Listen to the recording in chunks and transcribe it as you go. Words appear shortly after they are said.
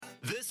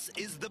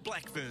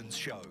Black Ferns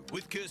Show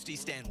with Kirsty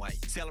Stanway,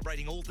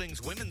 celebrating all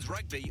things women's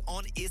rugby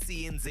on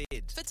SENZ.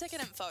 For ticket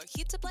info,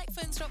 head to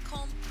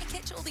blackferns.com and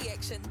catch all the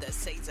action this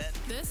season.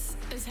 This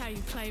is how you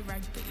play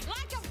rugby.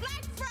 Like a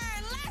black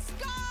fern, let's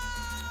go!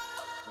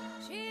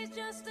 She's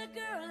just a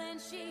girl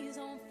and she's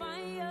on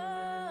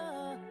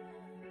fire.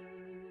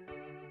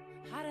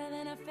 Hotter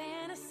than a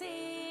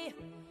fantasy,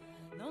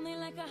 lonely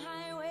like a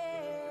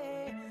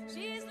highway.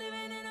 She's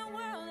living in a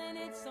world and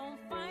it's on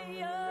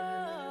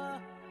fire,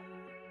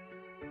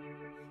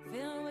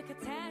 filled with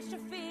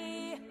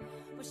catastrophe,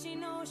 but she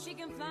knows she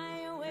can fly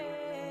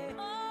away.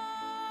 Oh,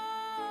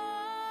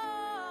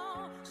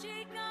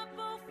 she got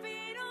both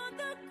feet on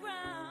the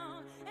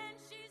ground and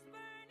she's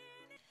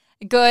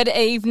burning. Good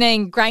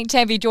evening. Great to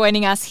have you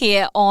joining us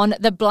here on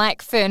the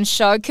Black Ferns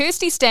Show.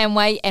 Kirsty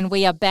Stanway, and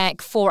we are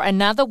back for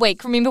another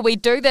week. Remember, we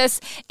do this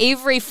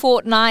every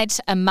fortnight,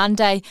 a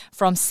Monday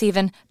from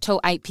 7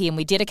 till 8 p.m.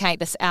 We dedicate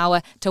this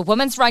hour to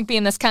women's rugby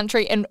in this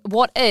country in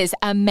what is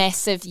a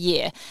massive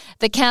year.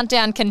 The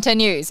countdown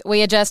continues.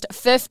 We are just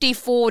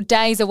 54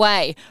 days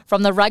away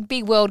from the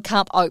Rugby World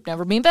Cup opener.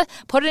 Remember,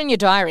 put it in your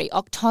diary,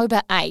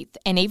 October 8th.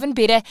 And even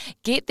better,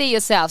 get there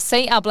yourself.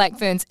 See our Black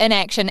Ferns in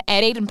action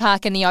at Eden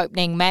Park in the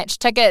opening match.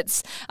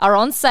 Tickets are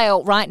on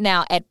sale right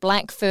now at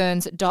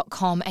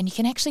blackferns.com, and you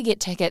can actually get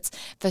tickets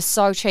for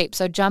so cheap.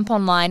 So jump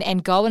online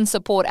and go and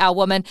support our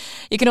women.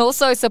 You can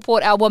also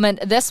support our women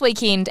this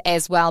weekend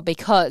as well,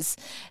 because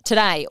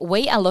today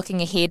we are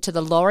looking ahead to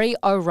the Laurie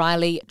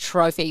O'Reilly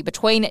Trophy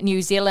between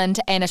New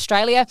Zealand and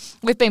Australia.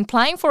 We've been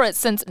playing for it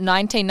since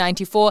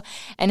 1994,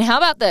 and how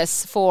about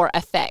this for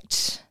a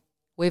fact?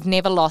 We've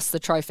never lost the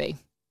trophy.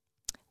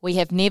 We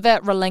have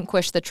never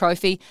relinquished the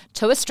trophy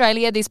to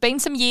Australia. There's been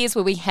some years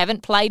where we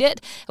haven't played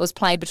it. It was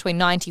played between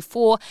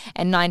 94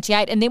 and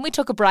 98. And then we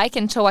took a break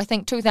until, I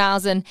think,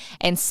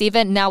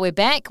 2007. Now we're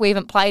back. We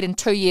haven't played in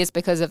 2 years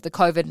because of the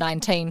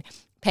COVID-19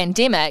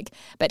 pandemic.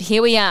 But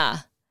here we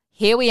are.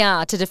 Here we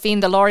are to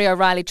defend the Laurie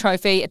O'Reilly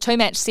Trophy, a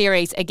two-match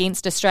series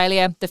against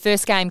Australia. The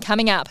first game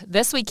coming up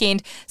this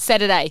weekend,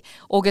 Saturday,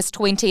 August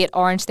 20 at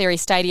Orange Theory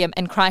Stadium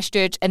in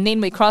Christchurch. And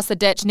then we cross the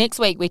ditch. Next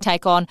week we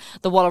take on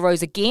the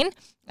Wallaroos again.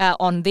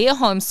 On their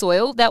home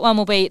soil. That one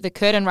will be the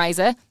curtain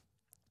raiser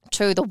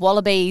to the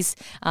Wallabies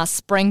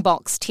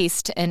Springboks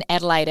test in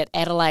Adelaide at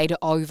Adelaide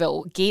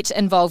Oval. Get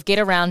involved, get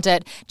around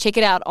it, check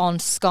it out on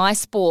Sky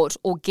Sport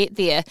or get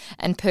there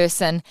in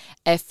person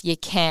if you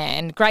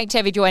can. Great to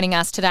have you joining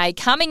us today.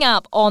 Coming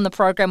up on the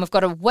program, we've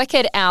got a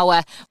wicked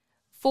hour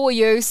for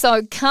you.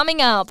 So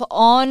coming up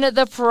on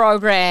the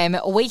program,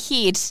 we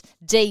head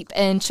deep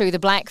into the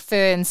Black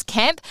Ferns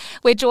camp.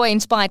 We're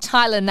joined by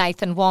Tyler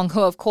Nathan Wong,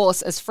 who of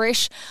course is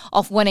fresh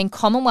off winning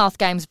Commonwealth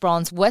Games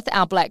bronze with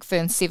our Black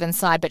Ferns 7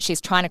 side, but she's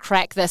trying to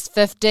crack this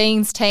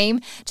 15s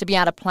team to be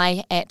able to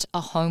play at a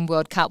home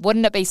World Cup.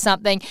 Wouldn't it be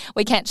something?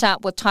 We catch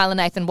up with Tyler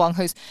Nathan Wong,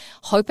 who's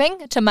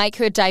hoping to make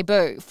her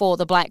debut for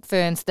the Black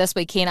Ferns this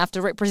weekend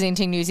after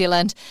representing New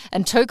Zealand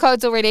in 2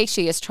 codes already.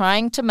 She is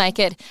trying to make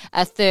it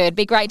a third.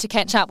 Be great to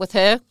catch up with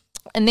her.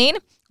 And then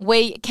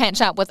we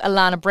catch up with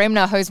Alana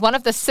Bremner, who's one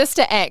of the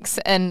sister acts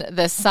in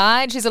this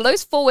side. She's a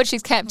loose forward.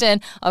 She's captain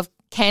of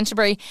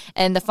Canterbury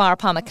in the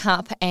Wharapama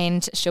Cup,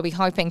 and she'll be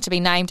hoping to be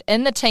named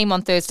in the team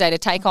on Thursday to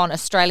take on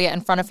Australia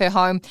in front of her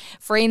home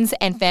friends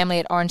and family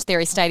at Orange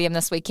Theory Stadium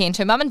this weekend.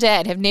 Her mum and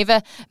dad have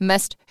never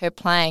missed her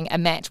playing a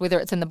match, whether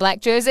it's in the black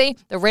jersey,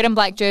 the red and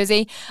black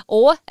jersey,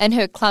 or in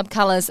her club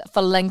colours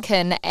for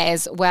Lincoln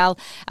as well.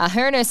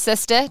 Her and her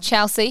sister,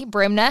 Chelsea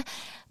Bremner,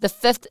 the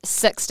fifth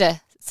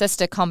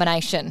sister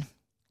combination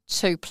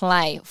to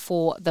play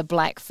for the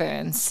Black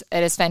Ferns.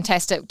 It is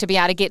fantastic to be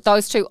able to get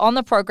those two on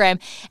the program,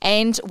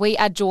 and we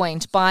are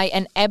joined by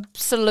an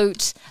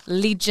absolute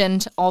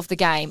legend of the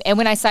game. And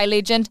when I say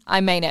legend,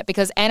 I mean it,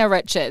 because Anna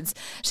Richards,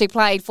 she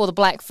played for the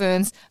Black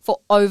Ferns for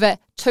over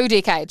 2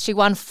 decades. She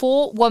won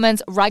 4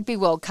 Women's Rugby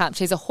World Cups.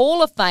 She's a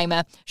Hall of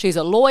Famer. She's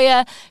a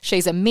lawyer.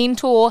 She's a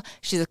mentor.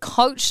 She's a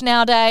coach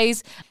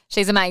nowadays.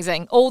 She's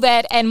amazing. All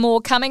that and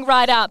more coming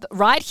right up,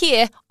 right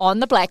here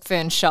on The Black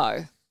Ferns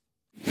Show.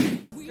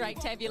 Great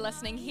to have you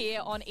listening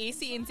here on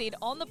SENZ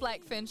on The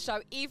Black Ferns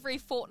Show every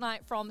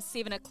fortnight from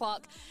 7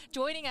 o'clock.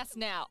 Joining us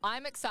now,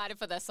 I'm excited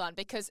for this one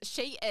because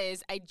she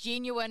is a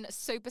genuine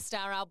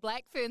superstar, our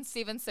Black Ferns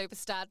 7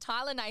 superstar,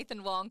 Tyler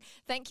Nathan Wong.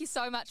 Thank you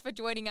so much for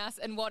joining us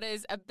in what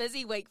is a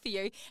busy week for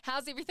you.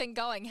 How's everything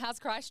going? How's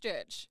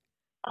Christchurch?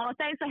 Oh,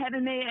 thanks for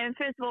having me. And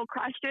first of all,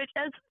 Christchurch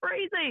is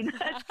freezing.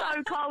 It's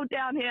so cold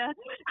down here.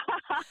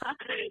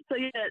 So,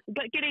 yeah,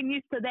 getting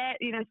used to that,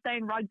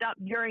 staying rugged up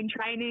during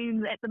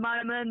trainings at the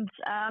moment.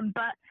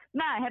 But,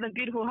 having a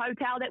beautiful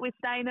hotel that we're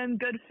staying in,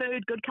 good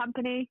food, good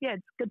company. Yeah,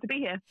 it's good to be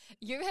here.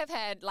 You have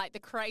had, the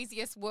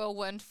craziest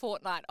whirlwind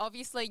fortnight.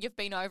 Obviously, you've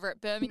been over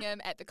at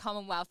Birmingham at the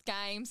Commonwealth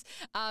Games.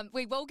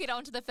 We will get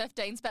on to the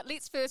 15s, but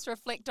let's first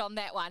reflect on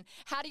that one.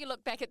 How do you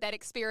look back at that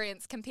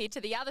experience compared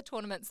to the other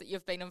tournaments that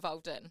you've been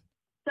involved in?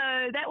 So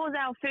that was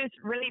our first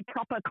really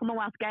proper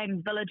Commonwealth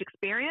Games village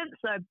experience.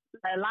 So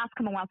the last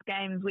Commonwealth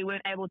Games, we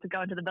weren't able to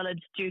go into the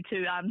village due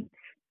to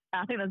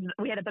I think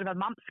we had a bit of a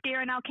mump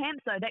scare in our camp,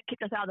 so that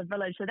kept us out of the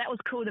village. So that was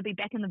cool to be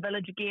back in the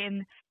village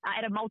again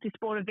at a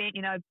multi-sport event,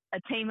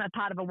 a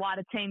part of a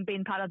wider team,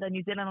 being part of the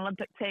New Zealand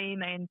Olympic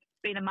team and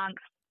being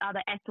amongst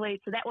other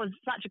athletes. So that was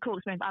such a cool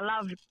experience. I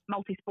love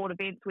multi-sport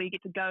events where you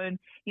get to go and,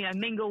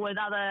 mingle with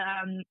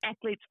other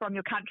athletes from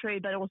your country,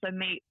 but also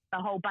meet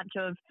a whole bunch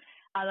of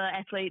other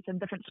athletes in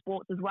different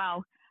sports as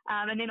well.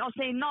 And then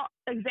obviously not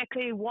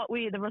exactly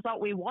the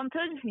result we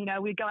wanted.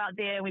 We go out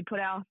there and we put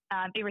our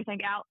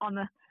everything out on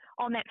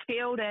that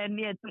field, and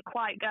it didn't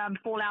quite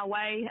fall our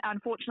way,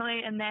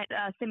 unfortunately, in that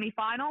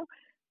semi-final.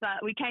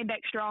 But we came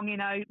back strong,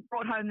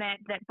 brought home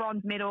that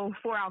bronze medal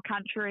for our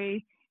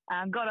country,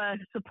 got to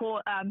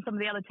support some of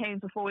the other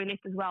teams before we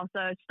left as well.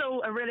 So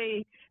still a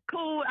really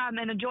cool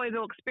and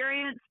enjoyable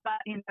experience,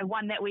 but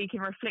one that we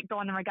can reflect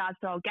on in regards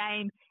to our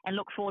game and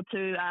look forward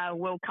to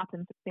World Cup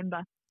in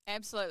September.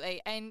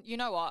 Absolutely. And you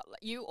know what?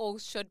 You all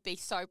should be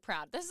so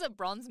proud. This is a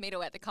bronze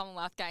medal at the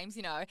Commonwealth Games.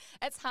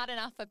 It's hard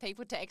enough for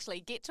people to actually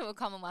get to a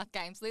Commonwealth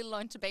Games, let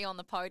alone to be on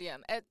the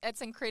podium.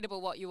 It's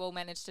incredible what you all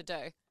managed to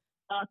do.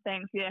 Oh,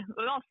 thanks. Yeah.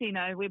 Well,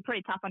 also, we're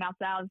pretty tough on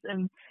ourselves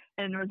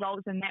in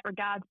results in that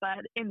regard. But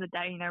at the end of the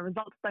day,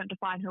 results don't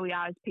define who we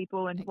are as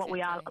people and what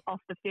we are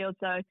off the field.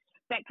 So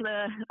back to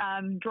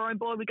the drawing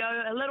board we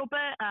go a little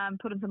bit,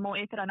 put in some more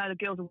effort. I know the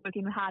girls are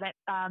working hard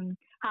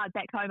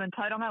back home in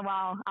Tauranga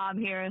while I'm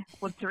here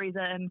with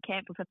Teresa in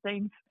camp for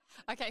 15.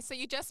 Okay, so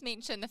you just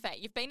mentioned the fact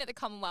you've been at the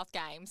Commonwealth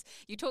Games.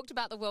 You talked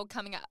about the World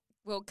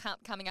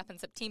Cup coming up in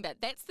September.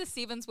 That's the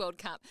Sevens World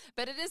Cup,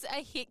 but it is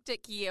a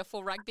hectic year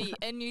for rugby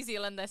in New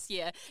Zealand this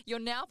year. You're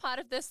now part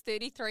of this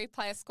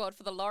 33-player squad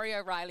for the Laurie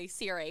O'Reilly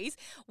series.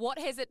 What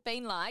has it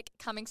been like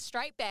coming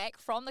straight back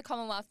from the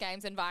Commonwealth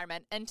Games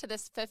environment into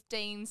this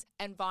 15s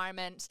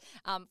environment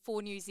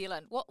for New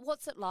Zealand?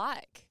 What's it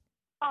like?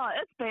 Oh,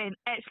 it's been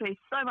actually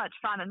so much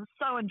fun and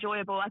so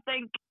enjoyable. I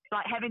think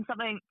having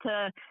something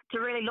to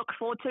really look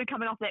forward to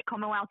coming off that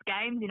Commonwealth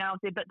Games, I was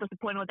a bit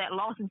disappointed with that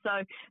loss. And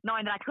so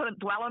knowing that I couldn't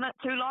dwell on it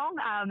too long,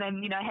 and,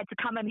 had to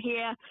come in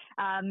here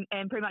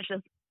and pretty much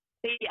just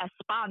be a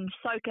sponge,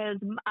 soak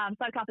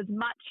up as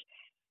much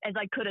as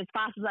I could, as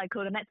fast as I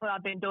could. And that's what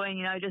I've been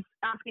doing, just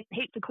asking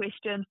heaps of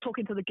questions,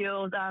 talking to the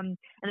girls in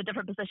the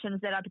different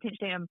positions that I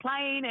potentially am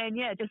playing. And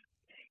just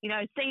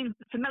seeing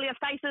familiar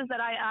faces that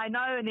I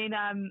know, and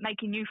then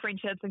making new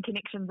friendships and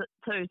connections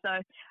too. So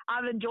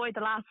I've enjoyed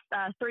the last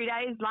 3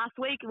 days last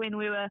week when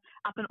we were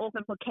up in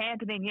Auckland for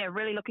camp, and then,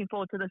 really looking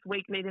forward to this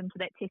week leading into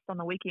that test on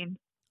the weekend.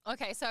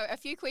 Okay, so a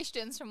few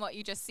questions from what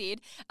you just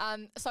said.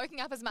 Soaking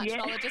up as much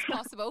knowledge as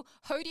possible.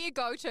 Who do you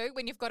go to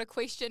when you've got a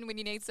question, when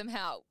you need some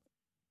help?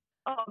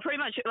 Oh, pretty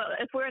much.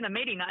 If we're in a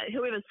meeting,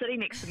 whoever's sitting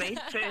next to me,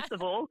 first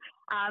of all.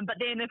 But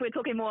then if we're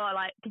talking more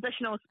like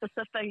positional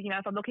specific,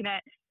 if I'm looking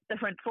at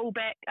different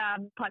fullback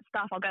type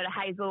stuff, I'll go to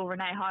Hazel,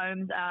 Renee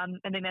Holmes, and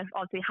then there's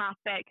obviously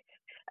halfback.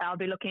 I'll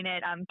be looking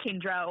at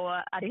Kendra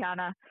or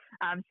Arihana.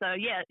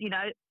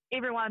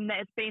 Everyone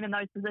that's been in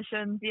those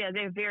positions,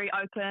 they're very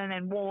open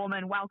and warm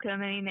and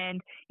welcoming,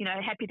 and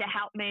happy to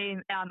help me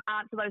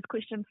answer those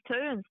questions too.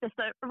 And it's just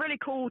a really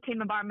cool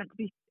team environment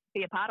to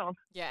be a part of.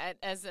 Yeah, it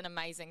is an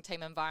amazing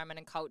team environment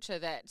and culture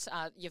that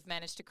you've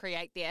managed to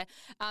create there.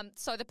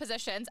 So the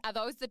positions, are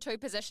those the two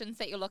positions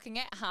that you're looking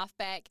at,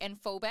 halfback and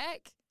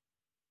fullback?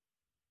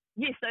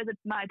 Yes, those are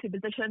my two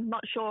positions.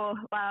 Not sure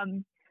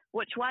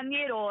which one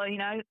yet, or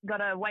got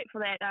to wait for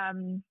that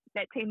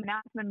team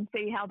announcement and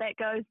see how that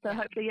goes. So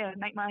hopefully,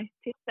 make my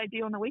test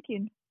debut on the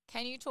weekend.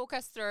 Can you talk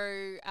us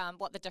through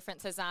what the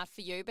differences are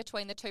for you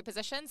between the two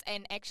positions,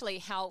 and actually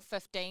how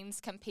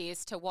 15s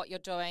compares to what you're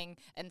doing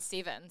in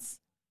sevens?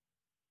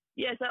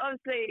 Yeah, so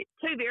obviously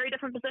two very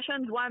different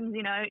positions. One's,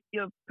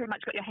 you've pretty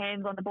much got your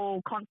hands on the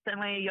ball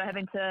constantly. You're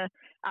having to,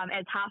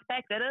 as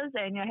halfback that is,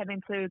 and you're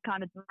having to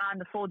kind of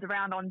demand the forwards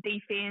around on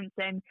defence,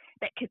 and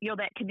you're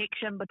that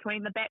connection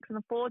between the backs and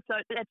the forwards. So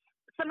it's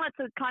similar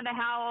to kind of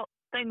how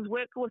things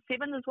work with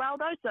sevens as well,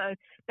 though. So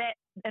that,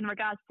 in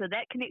regards to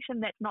that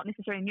connection, that's not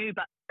necessarily new,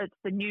 but it's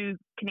the new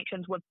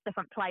connections with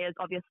different players,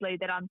 obviously,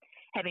 that I'm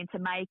having to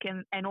make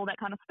and all that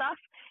kind of stuff.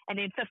 And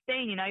then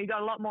 15, you've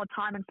got a lot more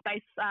time and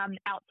space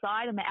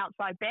outside and the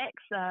outside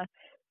backs.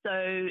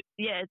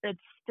 It's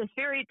just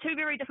two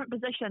very different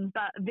positions,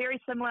 but very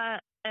similar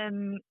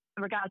in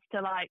regards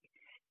to,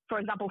 for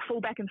example,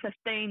 fullback and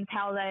 15s,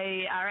 how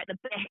they are at the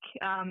back,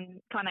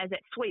 kind of as that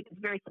sweep, is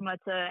very similar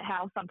to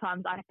how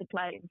sometimes I have to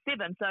play in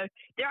sevens. So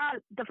there are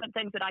different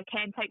things that I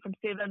can take from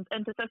sevens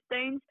into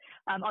 15s.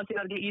 Obviously,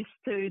 got to get used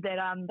to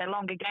that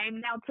longer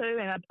game now too,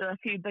 and a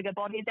few bigger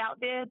bodies out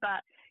there.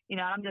 But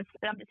I'm just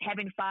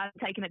having fun,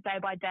 taking it day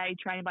by day,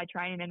 training by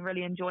training, and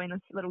really enjoying this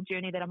little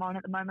journey that I'm on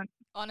at the moment.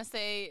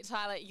 Honestly,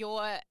 Tyler,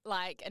 your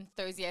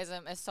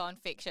enthusiasm is so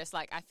infectious.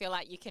 I feel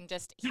like you can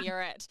just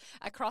hear it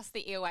across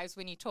the airwaves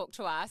when you talk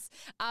to us.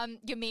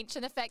 You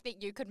mentioned the fact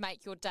that you could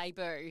make your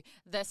debut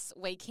this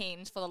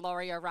weekend for the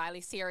Laurie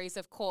O'Reilly series.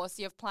 Of course,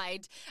 you've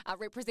played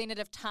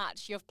representative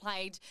touch. You've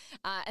played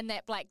in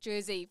that black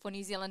jersey for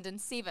New Zealand in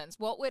sevens.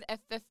 What would a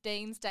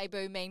 15s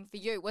debut mean for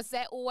you? Was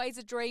that always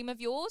a dream of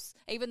yours,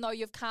 even though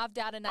you've carved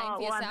out a name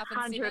for yourself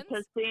in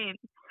sevens?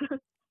 100%.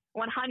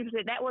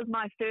 100%. That was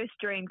my first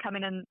dream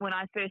coming in when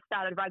I first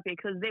started rugby,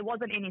 because there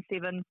wasn't any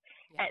sevens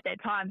at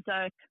that time.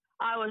 So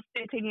I was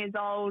 13 years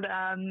old,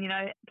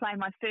 playing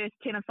my first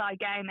 10-a-side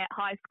game at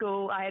high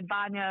school. I had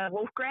Vanya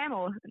Wolfgram,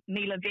 or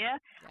Neela Veer,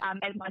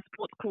 as my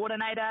sports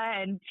coordinator,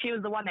 and she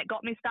was the one that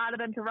got me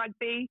started into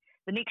rugby.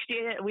 The next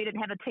year, we didn't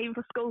have a team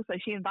for school, so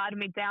she invited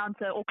me down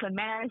to Auckland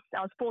Maris.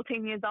 I was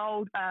 14 years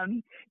old,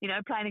 playing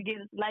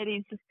against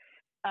ladies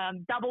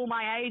double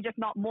my age, if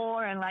not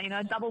more, and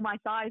double my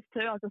size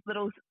too. I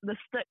was the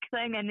stick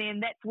thing, and then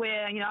that's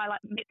where I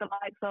met the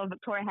likes of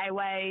Victoria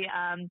Hayway,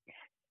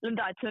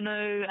 Linda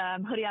Tunu,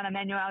 Huriana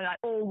Manuel,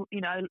 all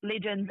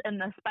legends in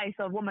the space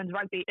of women's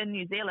rugby in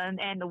New Zealand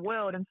and the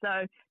world. And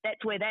so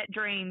that's where that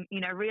dream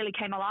really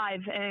came alive.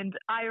 And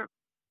I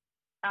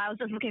was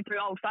just looking through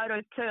old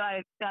photos too,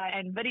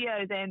 and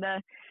videos, and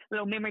a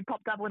little memory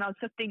popped up when I was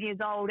 15 years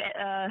old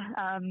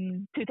at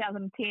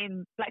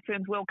 2010 Black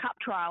Ferns World Cup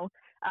trial.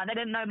 They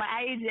didn't know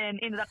my age and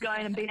ended up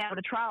going and being able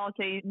to trial.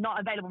 Obviously not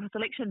available for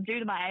selection due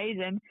to my age,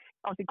 and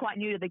obviously quite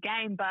new to the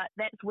game. But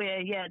that's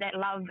where, that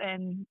love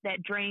and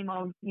that dream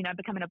of,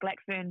 becoming a Black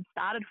Fern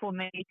started for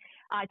me.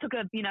 I took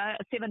a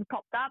seven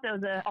popped up. There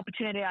was an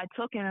opportunity I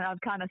took, and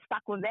I've kind of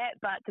stuck with that.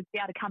 But to be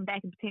able to come back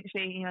and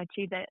potentially,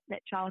 achieve that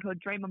childhood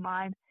dream of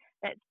mine,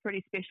 that's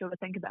pretty special to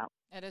think about.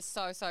 It is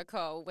so, so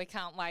cool. We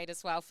can't wait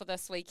as well for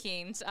this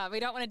weekend. We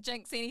don't want to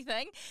jinx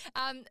anything.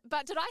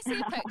 But did I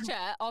see a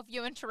picture of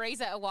you and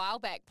Teresa a while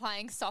back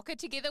playing soccer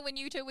together when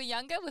you two were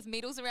younger with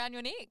medals around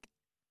your neck?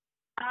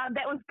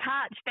 That was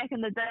touch back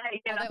in the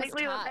day. Yeah, I think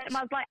it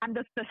was like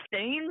under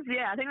 15s.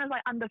 Yeah, I think it was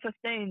like under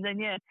 15s.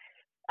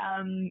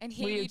 And and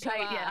here you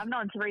played, are. I've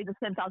known Teresa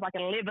since I was like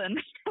 11.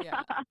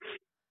 Yeah.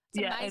 It's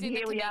amazing and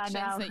here the we are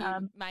connections now.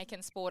 that you make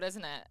in sport,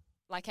 isn't it?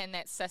 Like in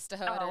that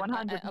sisterhood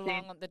 100%.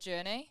 along the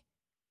journey.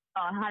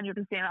 100%.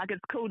 Like,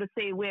 it's cool to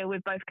see where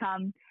we've both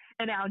come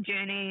in our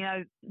journey,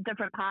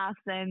 different paths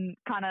and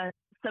kind of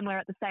similar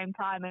at the same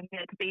time. And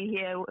to be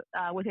here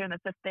with her in the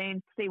 15s,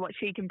 to see what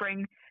she can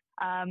bring,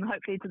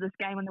 hopefully, to this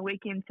game on the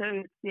weekend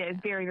too. It's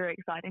very, very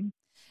exciting.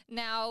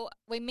 Now,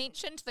 we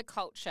mentioned the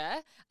culture,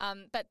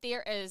 but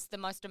there is the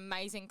most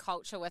amazing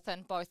culture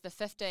within both the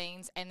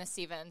 15s and the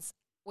 7s.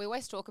 We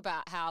always talk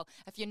about how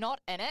if you're not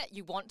in it,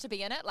 you want to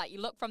be in it. Like, you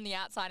look from the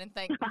outside and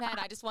think, man,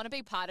 I just want to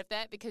be part of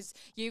that, because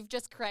you've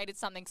just created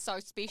something so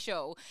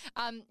special.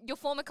 Your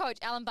former coach,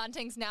 Alan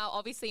Bunting's now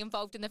obviously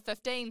involved in the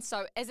 15.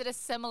 So is it a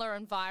similar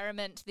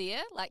environment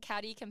there? Like,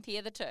 how do you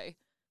compare the two?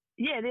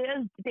 Yeah, there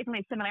is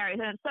definitely similarities.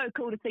 And it's so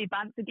cool to see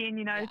Bunts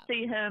again,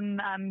 see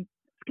him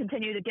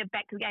continue to give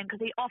back to the game,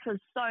 because he offers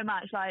so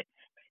much. Like,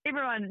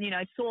 everyone,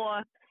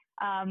 saw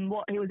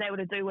what he was able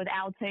to do with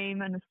our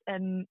team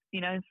and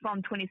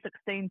from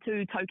 2016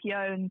 to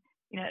Tokyo, and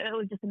it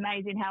was just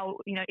amazing how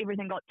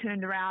everything got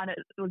turned around. It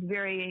was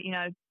very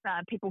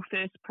people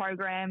first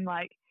program,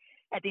 like,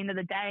 at the end of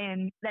the day,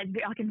 and that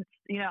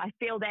I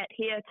feel that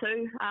here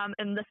too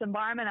in this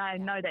environment. I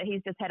know that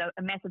he's just had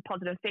a massive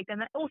positive effect,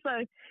 and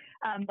also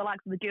the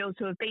likes of the girls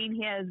who have been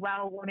here as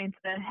well, wanting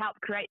to help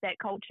create that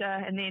culture,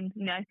 and then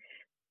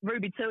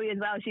Ruby Tui as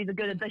well. She's a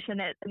good addition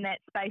in that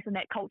space, and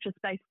that culture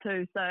space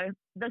too. So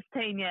this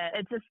team,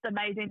 it's just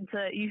amazing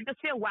you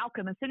just feel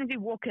welcome. As soon as you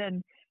walk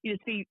in, you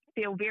just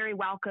feel very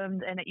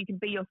welcomed, and that you can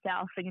be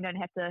yourself and you don't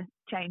have to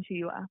change who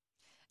you are.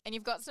 And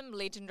you've got some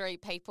legendary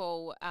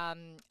people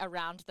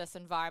around this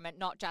environment,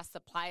 not just the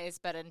players,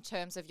 but in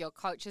terms of your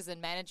coaches and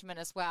management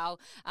as well.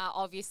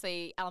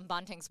 Obviously, Alan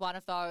Bunting's one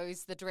of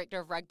those. The director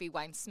of rugby,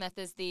 Wayne Smith,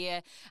 is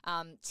there.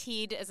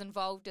 Ted is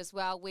involved as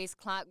well. Wes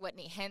Clark,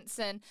 Whitney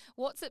Hanson.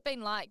 What's it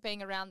been like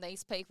being around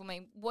these people? I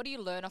mean, what do you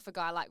learn off a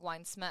guy like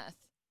Wayne Smith?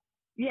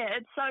 Yeah,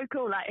 it's so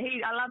cool. Like,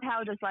 I love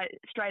how just like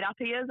straight up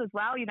he is as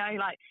well.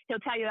 Like, he'll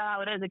tell you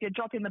how it is. If you're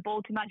dropping the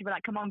ball too much, you'll be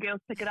like, "Come on, girls,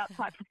 pick it up,"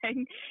 type of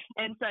thing.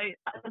 And so,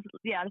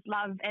 I just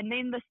love. And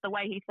then just the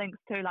way he thinks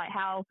too, like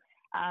how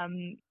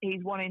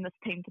he's wanting this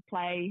team to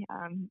play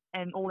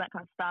and all that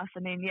kind of stuff.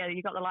 And then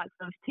you got the likes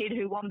of Ted,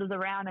 who wanders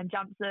around and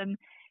jumps in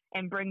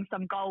and brings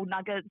some gold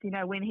nuggets,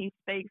 when he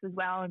speaks as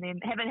well. And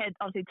then haven't had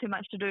obviously too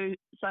much to do,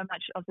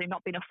 obviously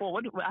not been a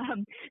forward, so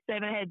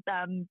haven't had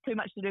too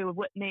much to do with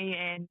Whitney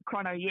and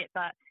Chrono yet,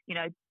 but,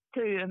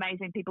 two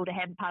amazing people to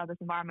have part of this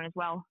environment as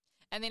well.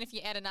 And then if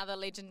you add another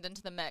legend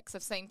into the mix,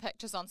 I've seen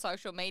pictures on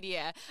social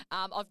media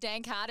of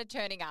Dan Carter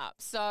turning up.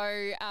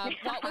 So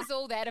what was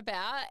all that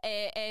about,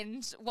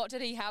 and what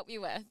did he help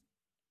you with?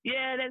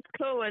 Yeah, that's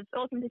cool. It's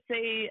awesome to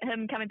see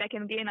him coming back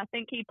in again. I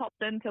think he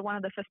popped into one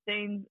of the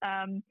 15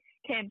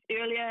 camps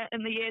earlier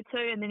in the year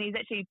too, and then he's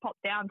actually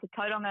popped down to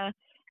Tauranga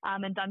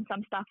and done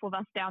some stuff with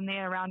us down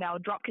there around our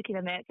drop kicking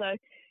and that. So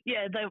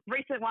the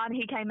recent one,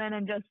 he came in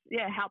and just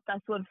helped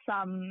us with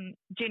some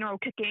general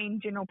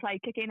play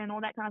kicking and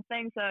all that kind of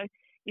thing. So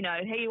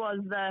he was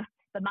the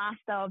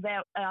master of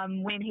that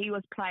when he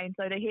was playing.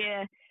 So to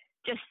hear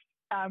just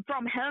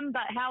from him,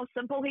 but how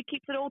simple he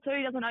keeps it all too.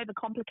 He doesn't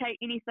overcomplicate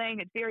anything.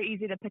 It's very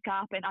easy to pick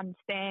up and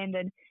understand,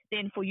 and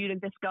then for you to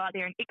just go out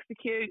there and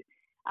execute.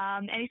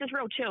 And he's just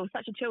real chill,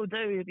 such a chill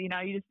dude. You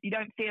know, you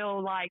don't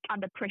feel like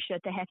under pressure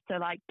to have to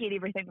like get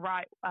everything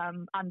right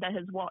under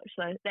his watch.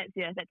 So that's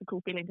a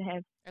cool feeling to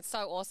have. It's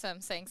so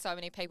awesome seeing so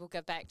many people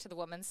give back to the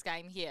women's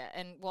game here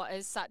in what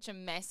is such a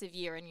massive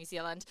year in New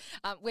Zealand.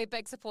 We're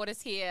big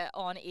supporters here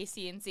on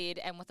SENZ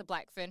and with the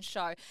Black Ferns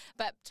show.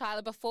 But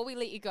Tyler, before we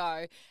let you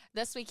go,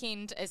 this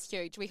weekend is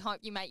huge. We hope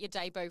you make your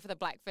debut for the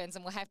Black Ferns,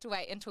 and we'll have to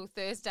wait until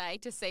Thursday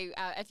to see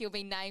if you'll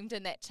be named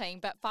in that team.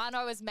 But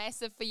whānau is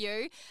massive for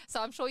you,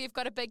 so I'm sure you've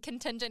got a big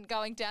contingent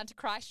going down to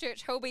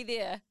Christchurch. Who'll be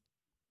there?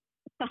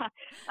 Will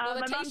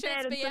the mum,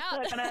 dad, and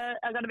sister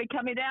are going to be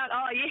coming down.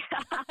 Oh,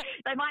 yeah.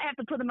 They might have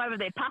to put them over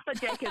their puffer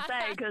jackets,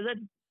 because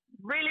it's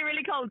really,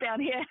 really cold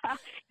down here.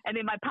 And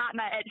then my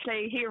partner,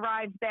 actually, he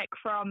arrives back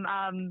from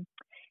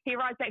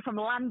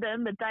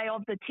London the day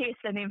of the test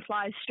and then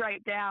flies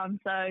straight down.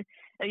 So,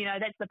 you know,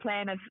 that's the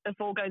plan. If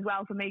all goes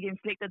well for me getting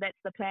selected, that's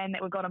the plan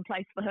that we've got in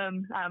place for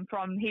him.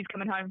 He's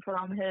coming home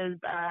from his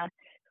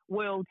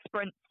world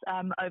sprints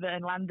over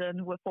in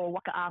London for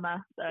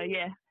Wakaama. So,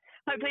 yeah.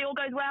 Hopefully all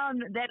goes well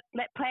and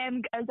that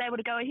plan is able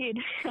to go ahead.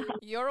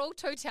 You're all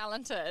too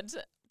talented.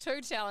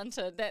 Too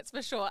talented, that's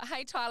for sure.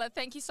 Hey, Tyler,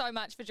 thank you so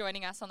much for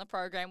joining us on the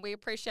program. We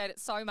appreciate it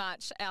so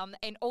much,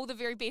 and all the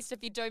very best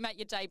if you do make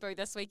your debut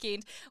this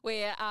weekend.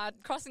 We're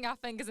crossing our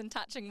fingers and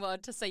touching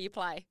wood to see you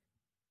play.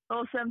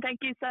 Awesome. Thank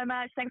you so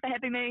much. Thanks for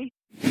having me.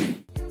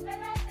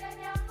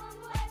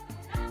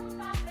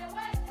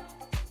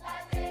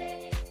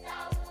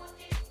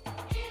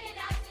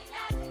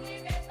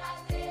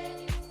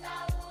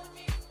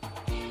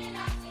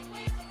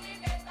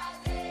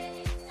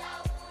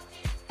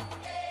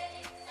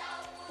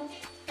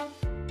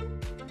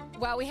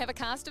 Well, we have a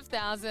cast of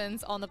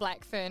thousands on the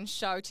Black Ferns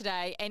show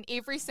today, and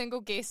every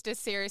single guest is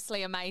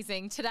seriously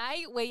amazing.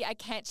 Today, we are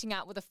catching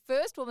up with the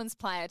first women's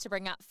player to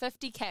bring up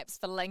 50 caps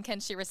for Lincoln.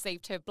 She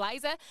received her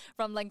blazer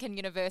from Lincoln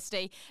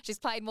University. She's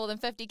played more than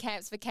 50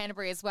 caps for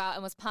Canterbury as well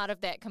and was part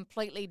of that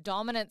completely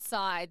dominant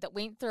side that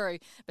went through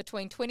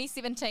between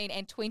 2017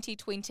 and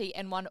 2020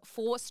 and won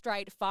 4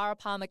 straight Farah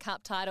Palmer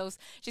Cup titles.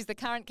 She's the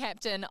current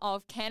captain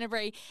of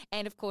Canterbury,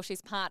 and of course,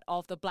 she's part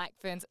of the Black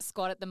Ferns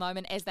squad at the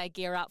moment as they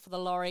gear up for the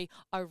Laurie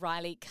O'Reilly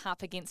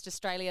Cup against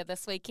Australia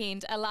this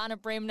weekend. Alana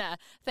Bremner,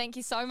 thank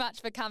you so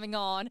much for coming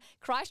on.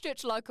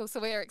 Christchurch local, so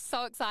we're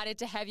so excited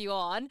to have you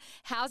on.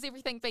 How's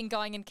everything been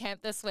going in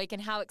camp this week,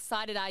 and how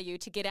excited are you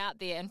to get out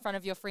there in front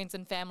of your friends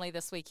and family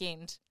this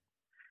weekend?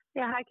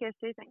 Yeah, hi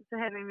Kirsty, thanks for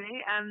having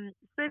me. I'm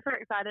super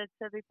excited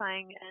to be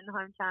playing in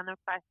hometown of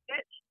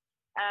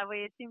Christchurch.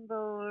 We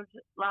assembled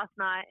last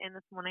night and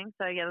this morning,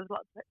 so yeah, there's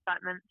lots of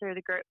excitement through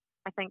the group.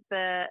 I think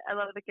a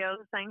lot of the girls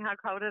are saying how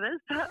cold it is,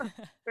 but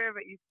we're a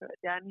bit used to it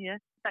down here.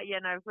 But yeah,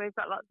 no, we've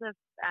got lots of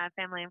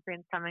family and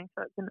friends coming,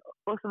 so it's an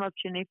awesome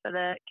opportunity for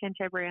the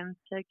Canterburyans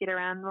to get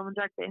around women's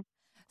rugby.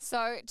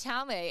 So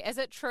tell me, is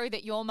it true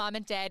that your mum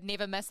and dad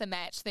never miss a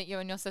match that you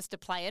and your sister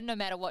play in, no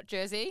matter what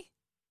jersey?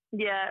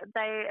 Yeah,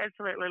 they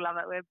absolutely love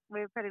it.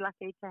 We're pretty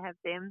lucky to have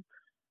them.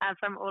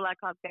 From all our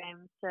club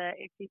games to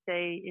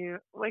FTC,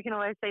 we can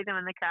always see them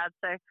in the crowd,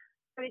 so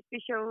pretty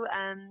special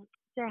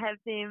to have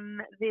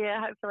them there,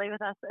 hopefully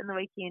with us in the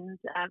weekend.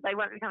 They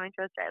won't be coming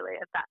to Australia,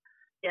 but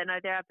yeah, no,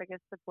 they're our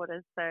biggest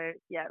supporters, so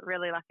yeah,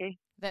 really lucky.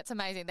 That's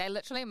amazing. They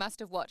literally must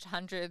have watched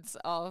hundreds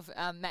of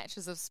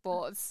matches of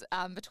sports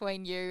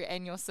between you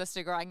and your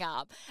sister growing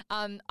up.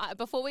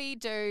 Before we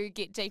do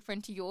get deeper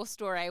into your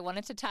story, I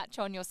wanted to touch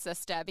on your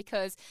sister,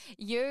 because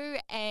you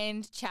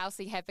and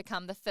Chelsea have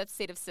become the 5th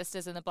set of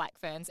sisters in the Black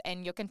Ferns,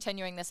 and you're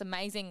continuing this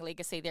amazing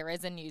legacy there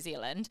is in New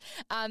Zealand.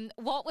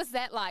 What was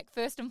that like,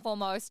 first and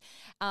foremost,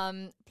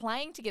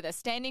 playing together,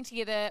 standing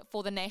together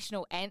for the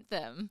national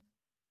anthem?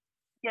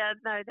 Yeah,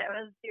 no, that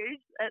was huge.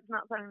 It's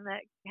not something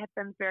that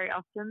happens very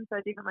often, so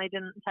I definitely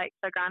didn't take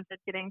for granted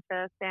getting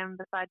to stand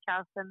beside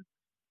Charleston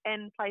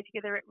and play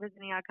together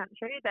representing our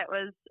country. That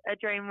was a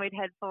dream we'd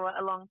had for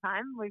a long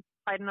time. We've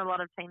played in a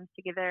lot of teams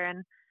together,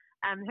 and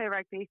her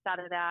rugby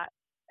started out,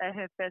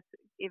 her first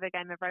ever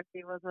game of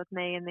rugby was with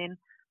me, and then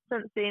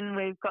since then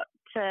we've got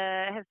to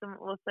have some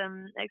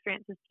awesome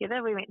experiences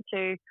together. We went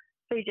to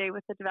Fiji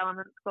with the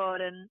development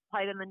squad and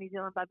played in the New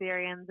Zealand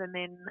Barbarians, and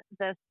then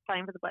this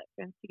playing for the Black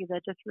Ferns together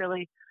just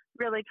really,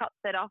 really tops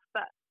that off.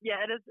 But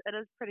yeah, it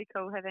is pretty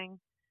cool having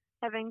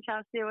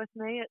Chelsea with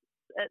me.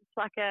 It's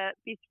like a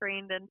best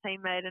friend and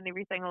teammate and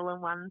everything all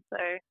in one. So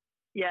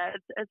yeah,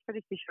 it's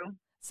pretty special.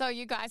 So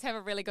you guys have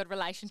a really good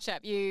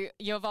relationship.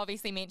 You've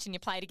obviously mentioned you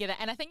play together,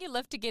 and I think you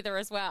live together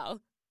as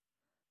well.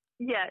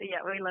 Yeah,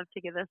 we live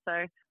together,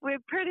 so we're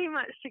pretty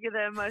much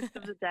together most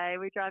of the day.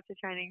 We drive to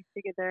trainings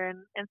together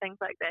and things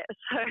like that,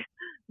 so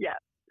yeah.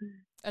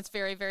 It's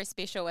very, very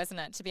special, isn't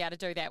it, to be able to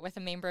do that with a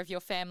member of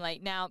your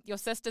family. Now, your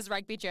sister's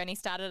rugby journey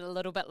started a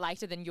little bit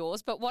later than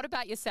yours, but what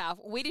about yourself?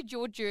 Where did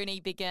your journey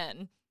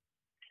begin?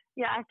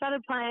 Yeah, I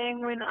started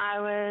playing when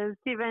I was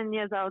 7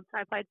 years old.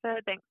 I played for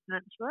Banks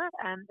Peninsula,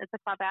 and it's a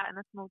club out in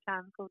a small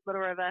town called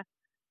Little River.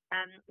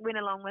 Went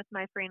along with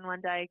my friend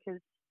one day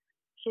because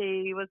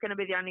she was going to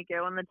be the only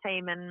girl on the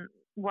team and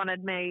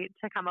wanted me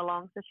to come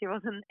along, so she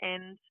wasn't.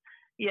 And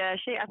yeah,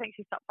 I think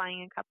she stopped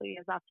playing a couple of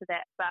years after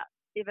that. But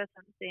ever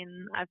since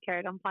then I've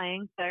carried on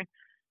playing. So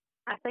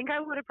I think I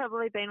would have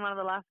probably been one of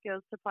the last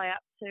girls to play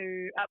up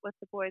with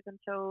the boys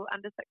until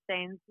under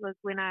 16s was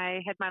when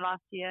I had my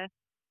last year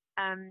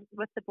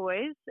with the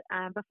boys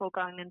before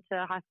going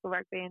into high school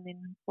rugby and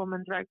then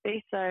women's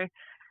rugby. So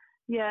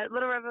yeah,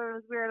 Little River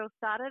was where it all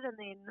started, and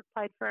then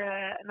played for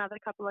another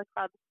couple of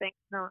clubs,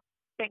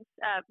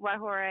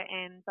 Waihora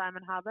and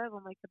Diamond Harbour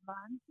when we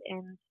combined.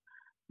 And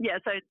yeah,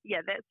 so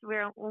yeah, that's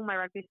where all my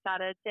rugby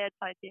started. Dad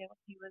played there when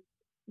he was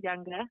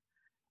younger.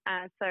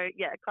 So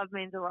yeah, club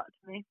means a lot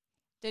to me.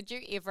 Did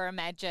you ever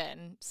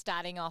imagine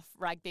starting off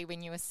rugby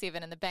when you were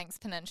 7 in the Banks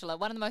Peninsula?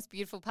 One of the most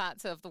beautiful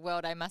parts of the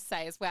world, I must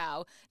say, as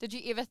well. Did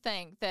you ever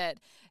think that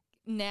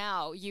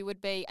now you would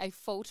be a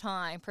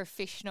full-time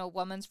professional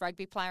women's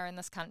rugby player in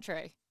this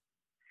country?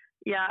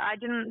 Yeah, I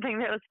didn't think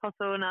that was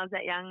possible when I was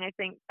that young. I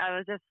think I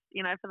was just,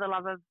 for the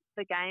love of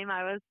the game,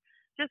 I was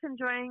just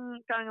enjoying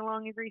going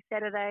along every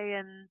Saturday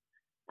and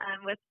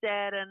with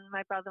Dad and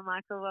my brother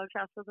Michael while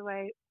Charles was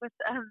away with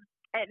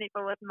at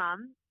netball with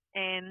Mum.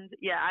 And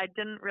yeah, I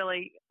didn't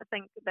really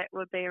think that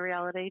would be a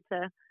reality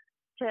to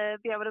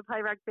be able to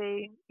play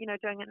rugby,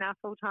 doing it now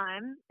full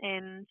time.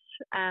 And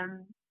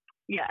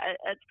yeah,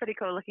 it's pretty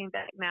cool looking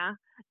back now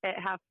at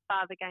how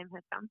far the game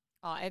has come.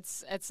 Oh,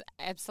 it's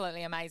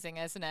absolutely amazing,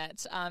 isn't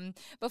it?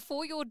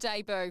 Before your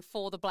debut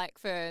for the Black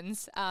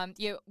Ferns,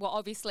 you were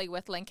obviously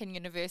with Lincoln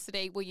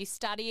University. Were you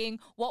studying?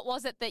 What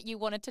was it that you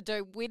wanted to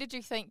do? Where did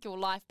you think your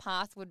life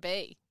path would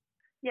be?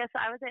 Yes,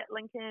 I was at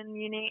Lincoln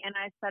Uni and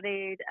I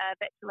studied a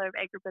Bachelor of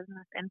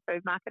Agribusiness and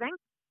Food Marketing.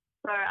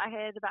 So I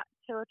had about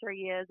 2 or 3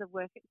 years of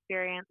work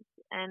experience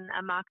in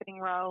a marketing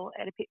role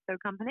at a pet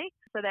food company.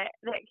 So that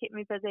kept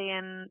me busy,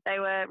 and they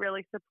were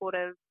really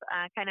supportive,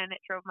 kind of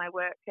natural of my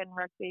work in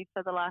rugby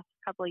for the last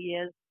couple of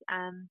years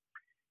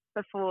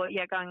before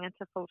going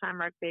into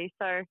full-time rugby.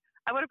 So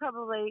I would have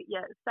probably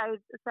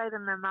stayed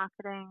in the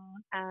marketing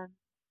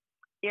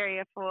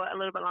area for a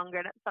little bit longer,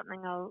 and it's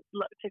something I'll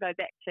look to go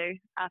back to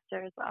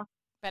after as well.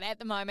 But at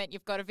the moment,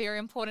 you've got a very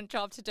important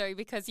job to do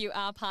because you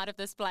are part of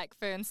this Black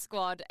Ferns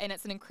squad, and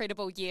it's an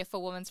incredible year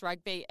for women's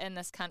rugby in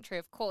this country.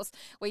 Of course,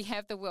 we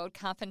have the World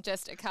Cup in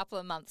just a couple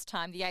of months'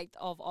 time, the 8th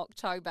of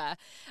October.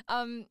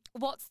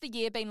 What's the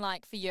year been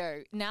like for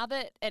you? Now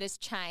that it has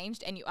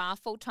changed and you are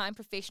full-time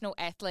professional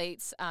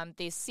athletes,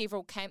 there's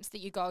several camps that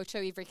you go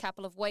to every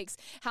couple of weeks.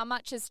 How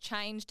much has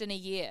changed in a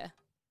year?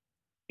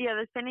 Yeah,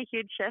 there's been a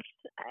huge shift.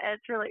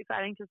 It's really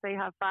exciting to see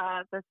how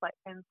far this Black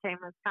Ferns team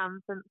has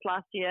come since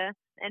last year.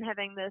 And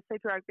having the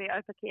Super Rugby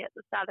Opaki at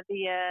the start of the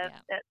year,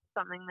 That's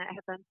something that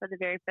happened for the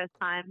very first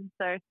time.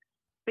 So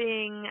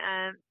being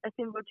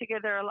assembled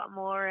together a lot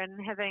more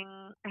and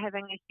having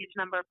a huge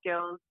number of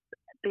girls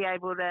be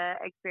able to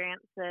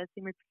experience the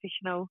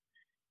semi-professional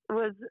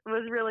was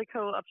a really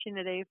cool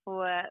opportunity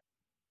for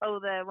all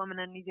the women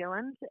in New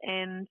Zealand.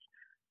 And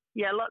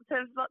yeah, lots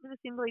of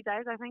assembly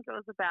days. I think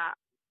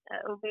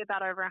it will be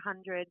about over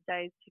 100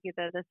 days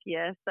together this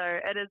year. So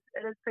it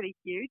is pretty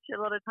huge. A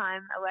lot of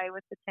time away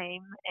with the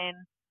team, and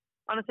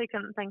honestly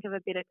couldn't think of a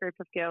better group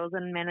of girls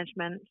in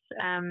management.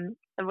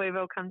 We've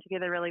all come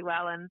together really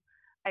well, and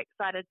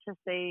excited to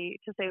see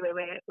where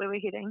we're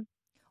heading.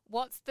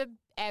 What's the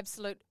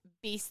absolute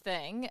best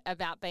thing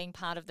about being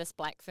part of this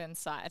Black Ferns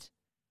side?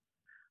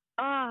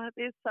 Oh,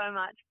 there's so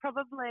much.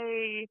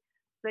 Probably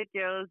the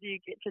girls you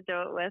get to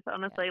do it with.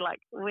 Honestly,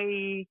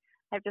 we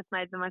have just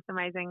made the most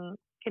amazing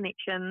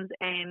connections,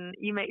 and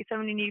you meet so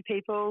many new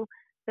people.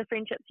 The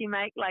friendships you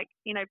make,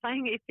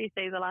 playing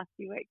FBC the last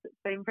few weeks, it's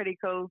been pretty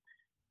cool.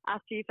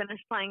 After you finish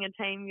playing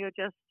a team, you're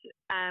just,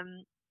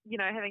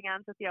 having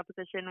yarns with the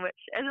opposition, which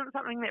isn't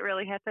something that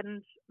really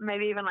happened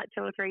maybe even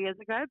 2 or 3 years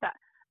ago. But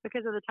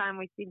because of the time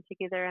we spend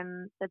together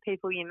and the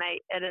people you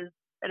meet, it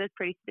is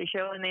pretty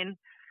special. And then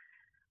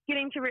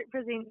getting to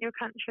represent your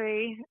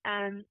country,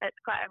 it's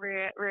quite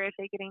a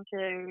rarity getting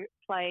to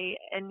play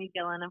in New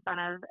Zealand in front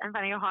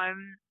of your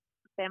home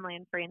family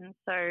and friends.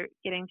 So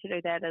getting to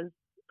do that is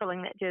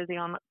pulling that jersey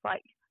on. It's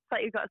like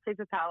you've got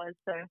superpowers.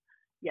 So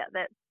yeah,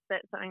 that's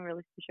something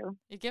really special.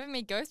 You're giving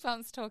me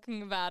goosebumps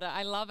talking about it.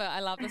 I love it. I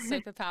love the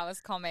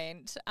superpowers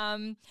comment.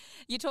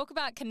 You talk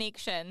about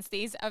connections.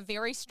 There's a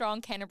very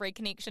strong Canterbury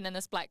connection in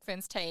this Black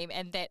Ferns team,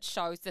 and that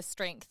shows the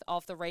strength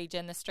of the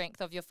region, the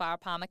strength of your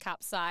Whareparma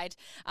Cup side.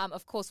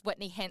 Of course,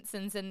 Whitney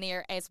Hanson's in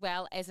there as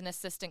well as an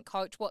assistant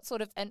coach. What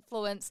sort of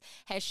influence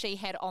has she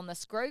had on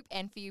this group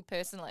and for you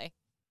personally?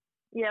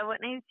 Yeah,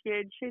 Whitney's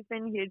huge. She's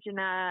been huge in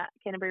our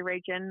Canterbury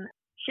region.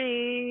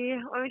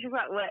 When we talk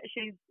about Whit,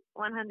 she's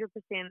 100%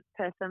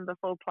 person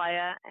before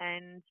player,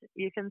 and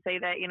you can see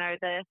that,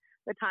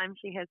 the time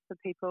she has for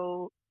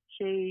people.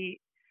 She's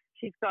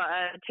got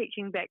a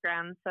teaching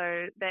background,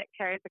 so that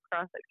carries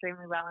across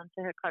extremely well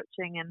into her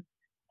coaching and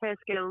her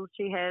skills.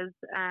 She has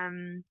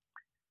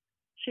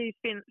she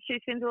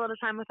spends a lot of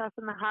time with us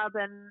in the hub,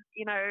 and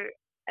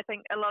I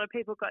think a lot of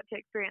people got to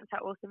experience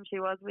how awesome she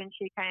was when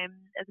she came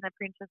as an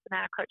apprentice in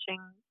our coaching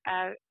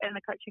in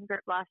the coaching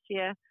group last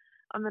year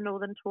on the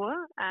Northern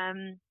Tour.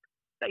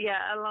 But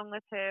yeah, along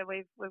with her,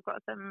 we've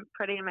got some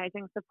pretty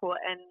amazing support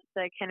in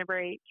the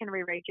Canterbury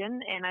region,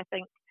 and I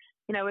think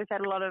we've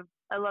had a lot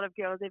of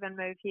girls even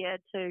move here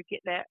to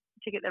get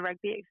the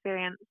rugby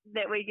experience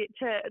that we get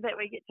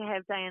to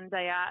have day in,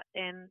 day out,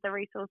 and the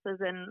resources,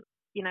 and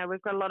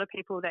we've got a lot of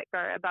people that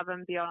go above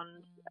and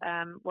beyond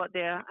what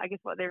their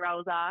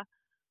roles are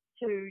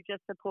to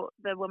just support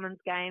the women's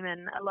game,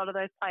 and a lot of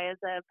those players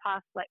are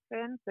past Black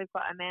Ferns. We've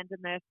got Amanda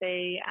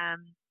Murphy,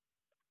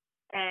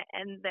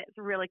 and that's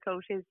really cool.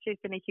 She's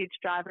been a huge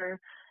driver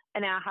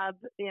in our hub.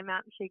 The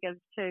amount she gives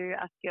to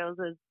us girls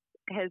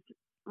has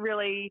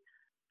really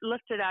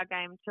lifted our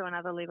game to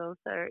another level.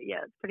 So,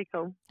 yeah, it's pretty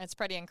cool. It's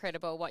pretty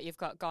incredible what you've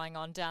got going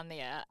on down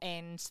there.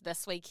 And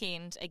this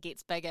weekend it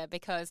gets bigger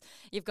because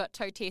you've got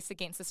 2 tests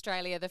against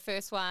Australia. The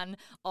first one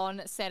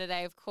on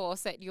Saturday, of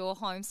course, at your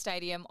home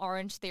stadium,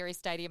 Orange Theory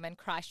Stadium in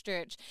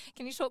Christchurch.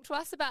 Can you talk to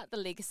us about the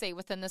legacy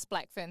within this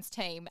Black Ferns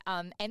team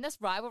and this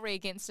rivalry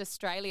against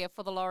Australia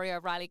for the Laurie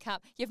O'Reilly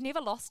Cup? You've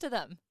never lost to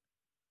them.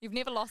 You've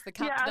never lost the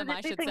cup to them,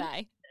 I should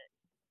say.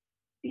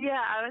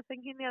 Yeah, I was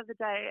thinking the other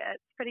day,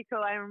 it's pretty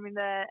cool. I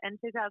remember in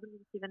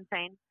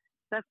 2017,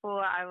 before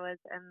I was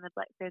in the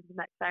Black Ferns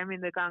mix, I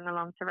remember going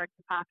along to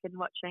Rugby Park and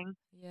watching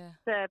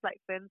the Black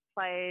Ferns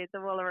play the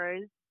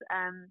Wallaroos,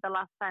 the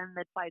last time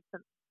they'd played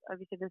since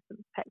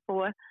Pac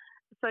 4.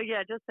 So,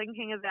 yeah, just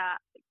thinking about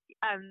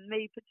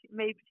me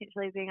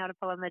potentially being able to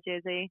pull on the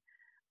jersey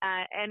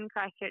in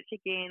Christchurch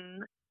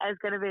again is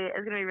going to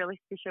be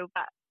really special.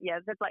 But, yeah,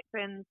 the Black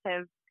Ferns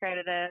have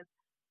created a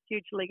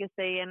huge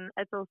legacy, and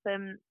it's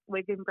awesome.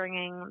 We've been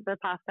bringing the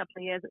past couple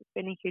of years, it's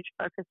been a huge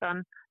focus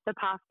on the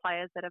past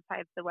players that have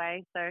paved the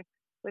way. So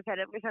we've had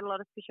a lot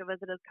of special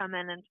visitors come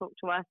in and talk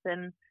to us,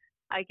 and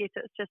I guess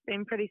it's just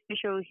been pretty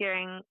special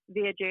hearing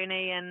their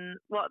journey and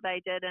what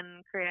they did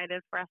and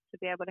created for us to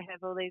be able to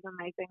have all these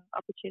amazing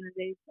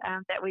opportunities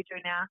that we do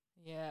now.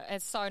 Yeah,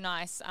 it's so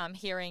nice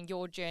hearing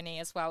your journey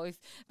as well. We've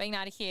been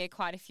able to hear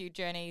quite a few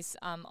journeys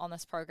on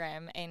this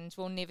program, and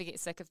we'll never get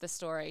sick of the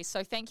stories.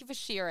 So thank you for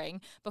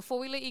sharing. Before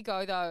we let you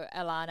go, though,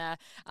 Alana,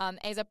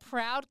 as a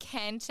proud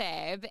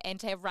Cantab and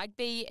to have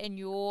rugby in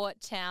your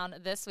town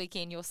this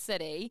weekend, your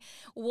city,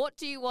 what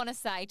do you want to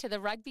say to the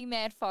rugby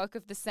mad folk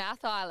of the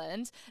South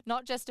Island,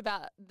 not just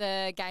about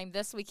the game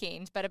this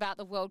weekend, but about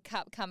the World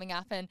Cup coming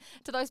up, and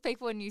to those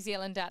people in New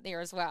Zealand out there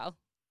as well?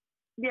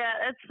 Yeah,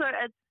 it's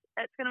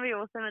going to be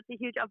awesome. It's a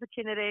huge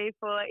opportunity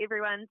for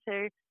everyone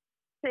to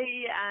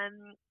see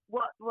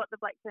what the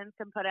Black Ferns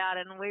can put out,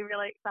 and we're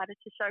really excited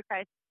to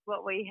showcase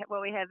what we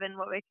have and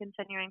what we're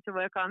continuing to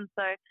work on.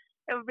 So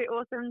it would be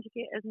awesome to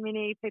get as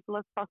many people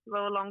as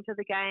possible along to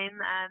the game.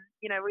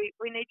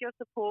 We need your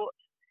support.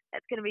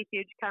 It's going to be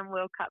huge come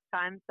World Cup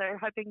time. So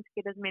hoping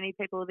to get as many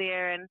people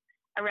there and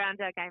around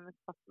our game as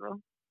possible.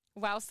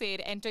 Well said,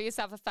 and do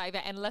yourself a favour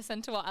and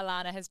listen to what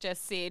Alana has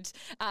just said.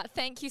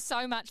 Thank you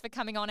so much for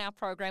coming on our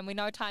program. We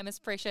know time is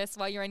precious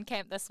while you're in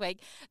camp this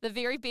week. The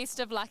very best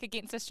of luck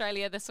against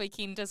Australia this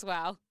weekend as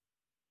well.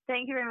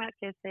 Thank you very much,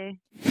 Kirsty.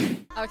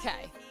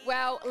 Okay,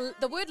 well,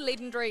 the word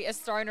legendary is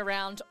thrown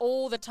around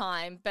all the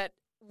time, but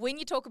when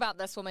you talk about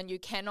this woman, you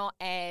cannot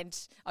add,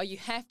 or you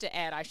have to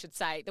add, I should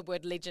say, the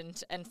word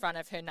legend in front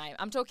of her name.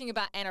 I'm talking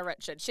about Anna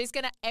Richard. She's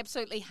going to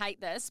absolutely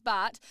hate this,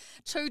 but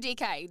 2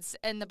 decades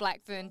in the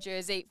Black Fern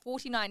jersey,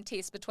 49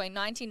 tests between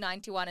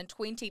 1991 and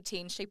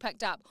 2010. She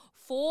picked up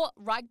 4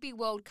 Rugby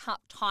World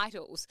Cup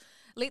titles.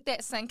 Let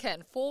that sink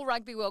in. 4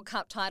 Rugby World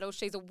Cup titles.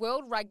 She's a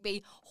World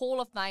Rugby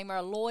Hall of Famer,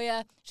 a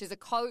lawyer. She's a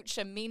coach,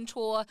 a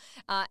mentor,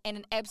 and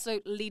an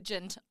absolute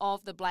legend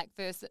of the Black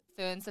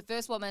Ferns. The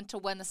first woman to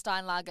win the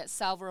Steinlager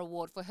Silver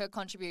Award for her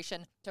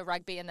contribution to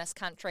rugby in this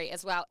country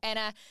as well.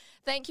 Anna,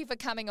 thank you for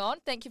coming on.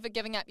 Thank you for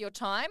giving up your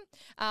time.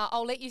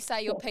 I'll let you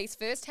say your piece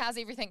first. How's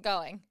everything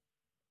going?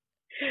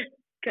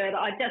 Good.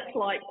 I'd just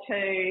like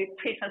to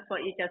preface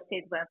what you just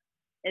said with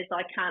is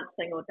I can't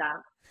sing or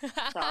dance.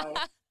 So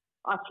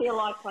I feel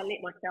like I let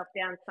myself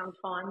down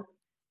sometimes,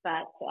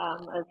 but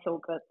it's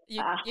all good.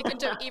 You can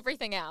do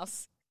everything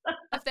else.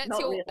 If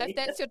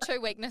that's your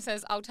 2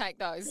 weaknesses, I'll take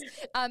those.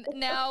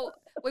 Now,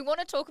 we want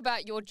to talk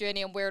about your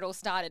journey and where it all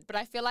started, but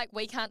I feel like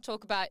we can't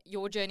talk about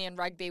your journey in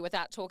rugby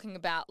without talking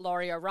about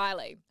Laurie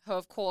O'Reilly, who,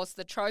 of course,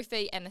 the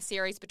trophy and the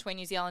series between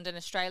New Zealand and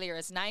Australia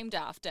is named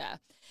after.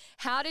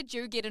 How did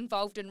you get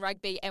involved in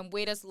rugby, and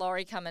where does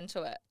Laurie come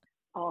into it?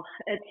 Oh,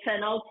 it's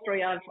an old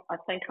story I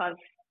think I've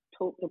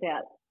talked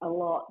about a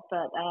lot,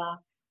 but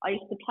I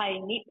used to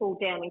play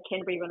netball down in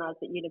Canterbury when I was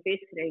at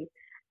university,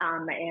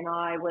 and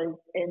I was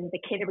in the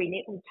Canterbury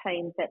netball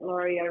team that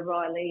Laurie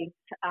O'Reilly's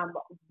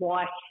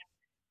wife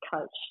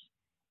coached,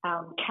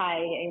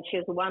 Kay, and she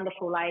was a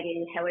wonderful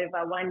lady.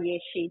 However, one year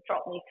she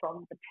dropped me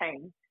from the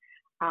team,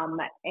 and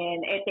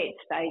at that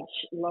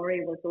stage,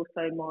 Laurie was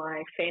also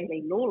my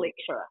family law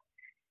lecturer.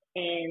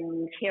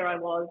 And here I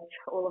was,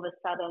 all of a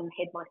sudden,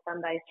 had my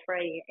Sundays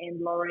free, and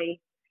Laurie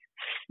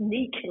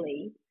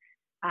sneakily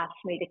asked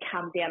me to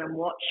come down and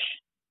watch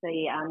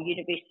the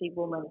university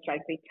women's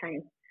rugby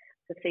team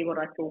to see what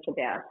I thought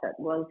about it,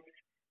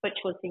 which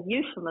was the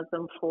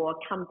euphemism for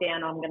come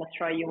down, I'm going to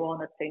throw you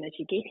on as soon as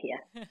you get here.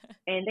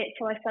 And that's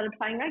how I started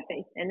playing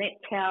rugby. And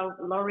that's how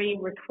Laurie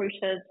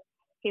recruited.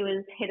 He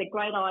had a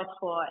great eye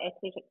for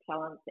athletic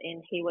talent,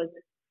 and he was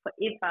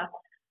forever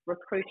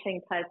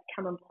recruiting players to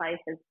come and play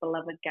his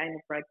beloved game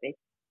of rugby.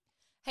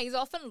 He's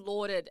often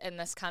lauded in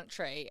this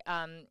country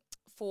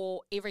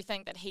for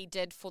everything that he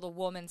did for the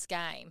women's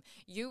game.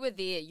 You were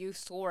there, you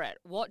saw it.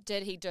 What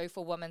did he do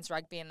for women's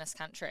rugby in this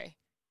country?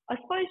 I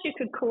suppose you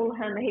could call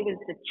him, he was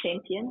the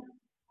champion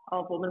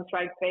of women's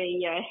rugby.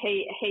 You know,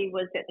 he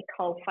was at the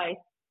coalface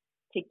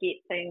to get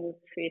things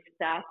first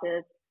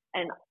started,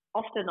 and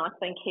often I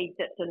think he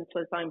dipped into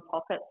his own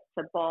pockets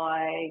to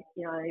buy,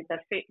 you know, the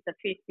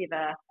first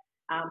ever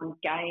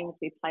games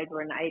we played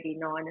were in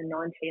 89 and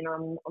 90, and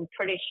I'm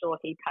pretty sure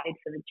he paid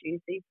for the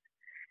jerseys.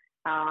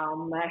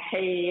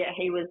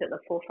 He was at the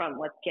forefront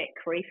with Jack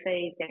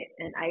Creefy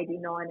in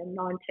 89 and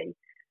 90,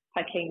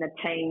 picking the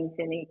teams,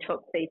 and he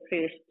took the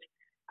first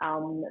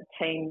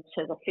team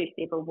to the first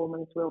ever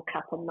Women's World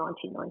Cup in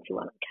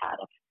 1991 in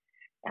Cardiff.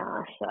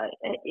 So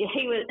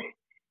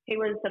he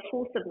was a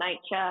force of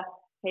nature.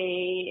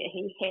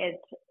 He had,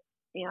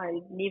 you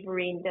know,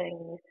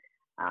 never-ending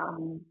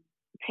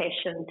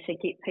passion to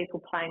get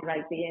people playing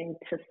rugby and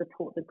to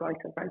support the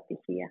growth of rugby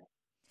here.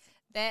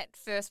 That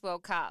first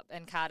World Cup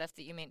in Cardiff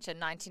that you mentioned,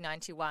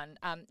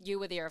 1991, you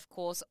were there, of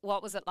course.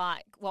 What was it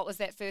like? What was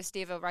that first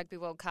ever Rugby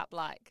World Cup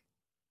like?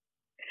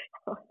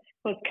 It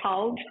was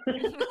cold.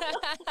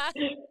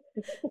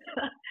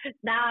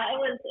 No,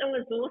 it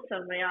was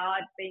awesome. You know,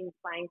 I'd been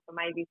playing for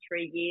maybe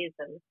 3 years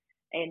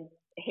and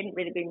hadn't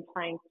really been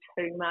playing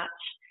too much.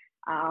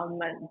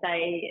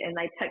 They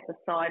took the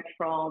side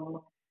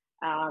from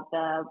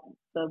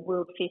the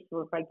World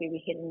Festival of Rugby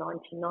we had in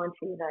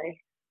 1990. They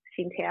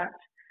sent out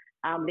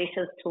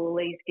letters to all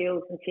these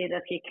girls and said,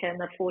 if you can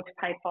afford to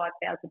pay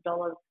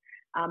 $5,000,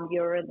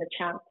 you're in the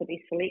chance to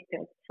be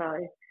selected.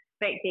 So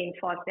back then,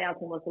 5,000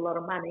 was a lot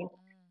of money.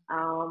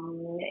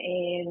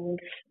 And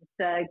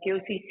the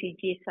girls who said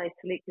yes, they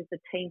selected the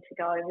team to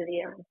go over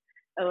there. And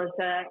it was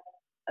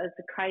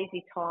a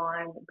crazy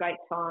time, a great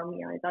time.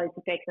 You know, those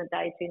were back in the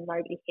days when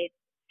nobody had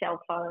cell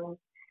phones,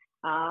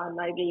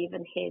 nobody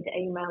even had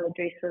email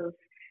addresses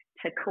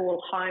to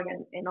call home,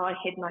 and I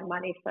had no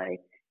money, so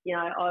you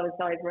know, I was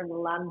over in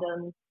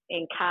London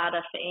and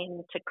Cardiff,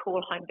 and to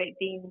call home back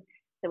then,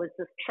 there was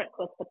this trick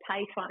with the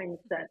payphones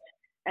that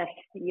if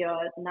your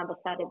number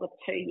started with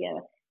 2,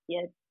 you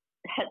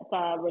hit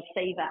the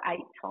receiver 8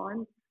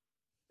 times.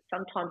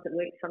 Sometimes it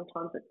worked,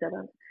 sometimes it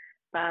didn't.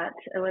 But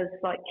it was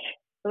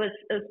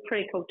a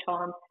pretty cool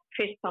time.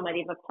 First time I'd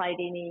ever played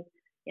any,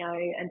 you know,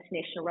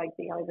 international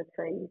rugby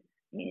overseas,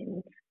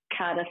 and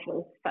Cardiff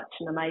was such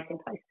an amazing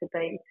place to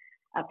be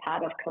a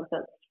part of because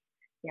it's,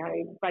 you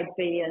know,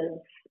 rugby is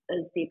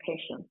their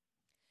passion.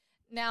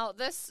 Now,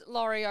 this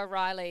Laurie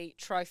O'Reilly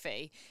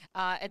trophy,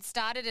 it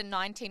started in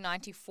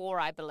 1994,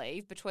 I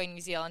believe, between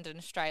New Zealand and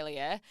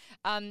Australia.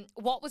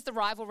 What was the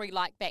rivalry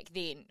like back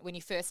then when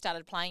you first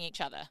started playing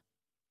each other?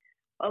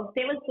 Well,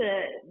 that was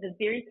the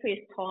very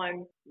first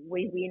time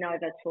we went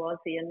over to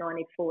Aussie in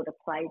 94 to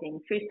play them.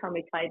 First time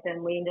we played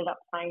them, we ended up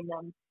playing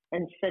them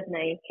in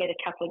Sydney, had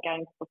a couple of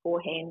games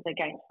beforehand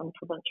against some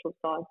provincial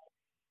sides.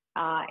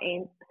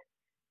 And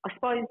I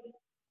suppose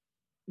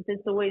there's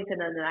always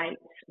an innate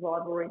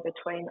rivalry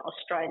between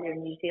Australia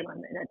and New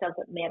Zealand, and it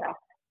doesn't matter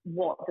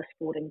what the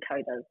sporting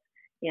code is.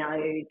 You know,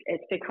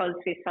 it's because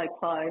we're so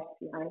close.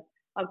 You know,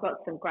 I've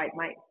got some great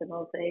mates in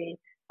Aussie.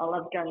 I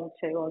love going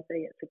to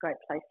Aussie. It's a great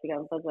place to go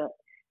and visit.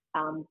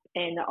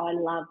 And I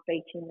love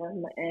beating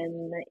them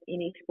in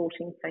any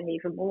sporting thing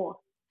even more.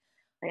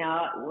 You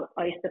know,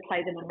 I used to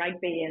play them in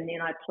rugby, and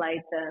then I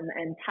played them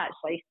in touch.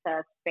 I used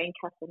to spank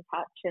us in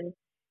touch,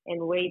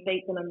 and we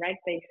beat them in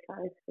rugby,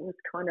 so it was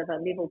kind of a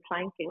level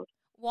playing field.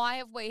 Why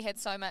have we had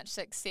so much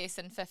success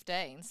in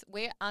 15s?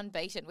 We're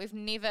unbeaten. We've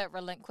never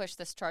relinquished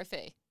this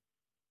trophy.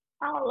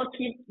 Oh, look,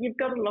 you've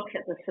got to look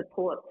at the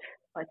support,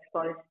 I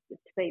suppose, to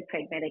be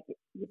pragmatic.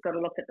 You've got to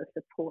look at the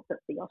support that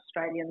the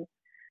Australian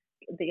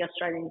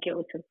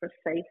girls have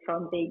received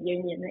from their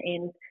union,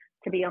 and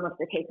to be honest,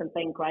 it hasn't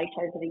been great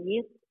over the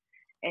years,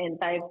 and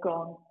they've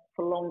gone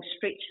for long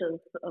stretches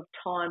of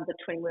time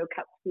between World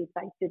Cups where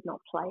they did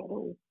not play at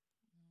all.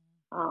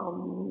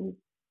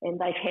 And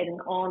they've had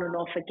an on and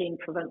off again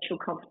provincial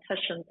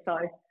competition. So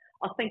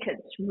I think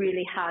it's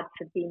really hard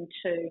for them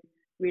to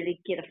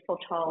really get a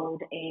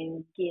foothold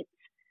and get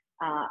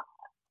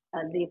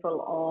a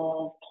level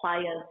of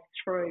players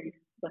through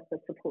with the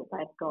support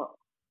they've got.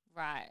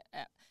 Right.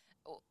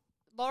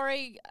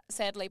 Laurie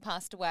sadly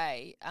passed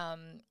away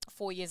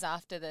 4 years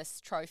after this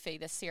trophy,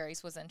 this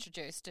series was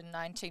introduced in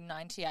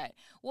 1998.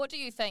 What do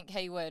you think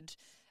he would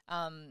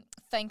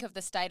think of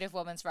the state of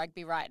women's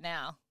rugby right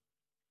now?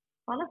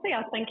 Honestly,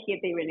 I think he'd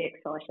be really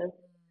excited.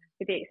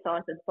 He'd be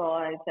excited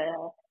by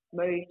the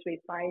moves we've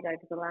made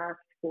over the last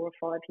 4 or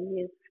 5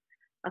 years.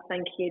 I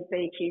think he'd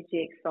be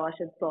hugely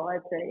excited by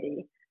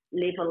the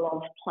level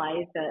of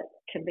play that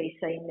can be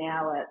seen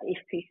now at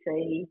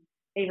FPC,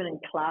 even in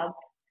clubs.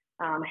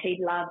 He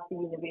loves the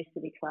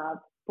university club,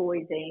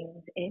 boys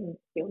and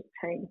girls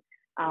team.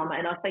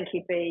 And I think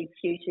he'd be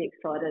hugely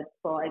excited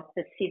by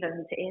the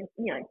sevens. And,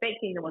 you know, back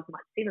then there wasn't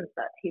much sevens,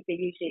 but he'd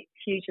be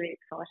hugely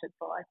excited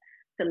by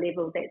the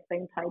level that's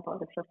been played by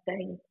the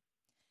 15s.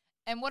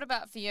 And what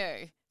about for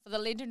you? For the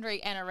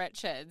legendary Anna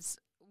Richards,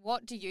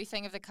 what do you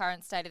think of the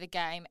current state of the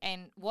game,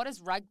 and what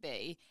is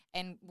rugby,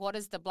 and what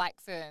has the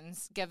Black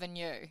Ferns given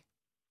you?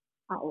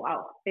 Oh,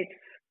 wow. It's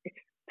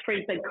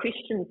three big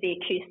questions there,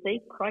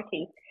 Kirsty.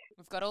 Crikey.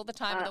 We've got all the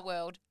time in the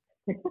world.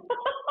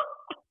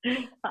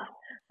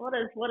 What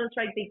has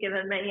rugby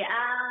given me?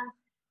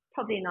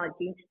 Probably an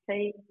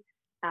identity.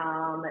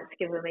 It's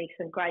given me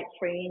some great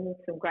friends,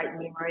 some great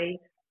memories.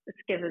 It's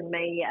given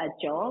me a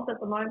job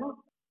at the moment.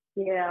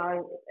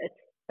 Yeah, it's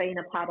been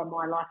a part of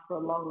my life for a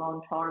long,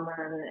 long time,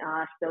 and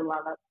I still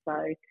love it. So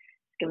it's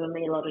given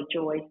me a lot of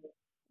joy.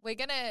 We're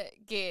going to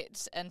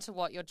get into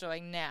what you're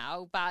doing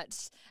now,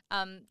 but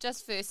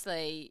just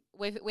firstly,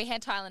 we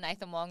had Tyler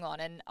Nathan Wong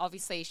on, and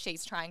obviously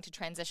she's trying to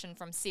transition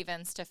from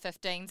 7s to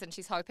 15s, and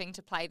she's hoping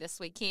to play this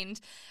weekend.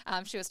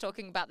 She was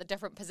talking about the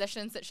different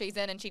positions that she's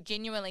in, and she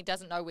genuinely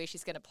doesn't know where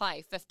she's going to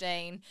play,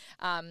 15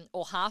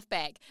 or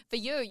halfback. For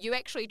you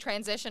actually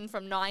transitioned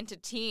from 9 to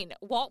 10.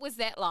 What was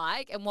that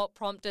like, and what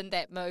prompted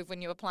that move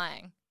when you were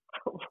playing?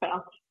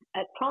 Well,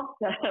 it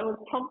was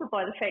prompted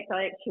by the fact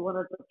I actually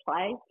wanted to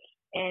play.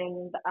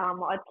 And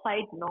I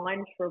played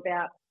 9 for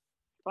about,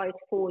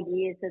 4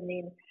 years, and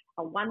then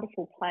a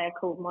wonderful player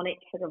called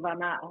Monique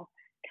Hiravana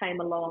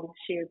came along.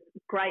 She was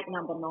great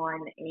number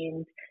 9,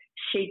 and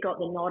she got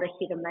the nod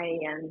ahead of me,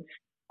 and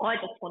I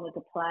just wanted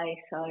to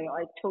play. So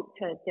I talked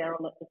to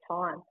Daryl at the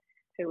time,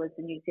 who was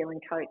the New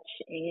Zealand coach,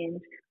 and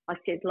I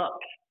said, look,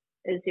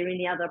 is there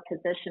any other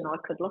position I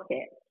could look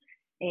at?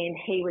 And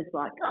he was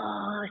like,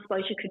 I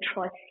suppose you could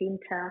try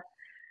centre.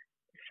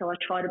 So I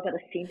tried a bit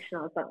of centre, and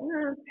I was like,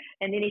 no.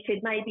 And then he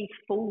said, maybe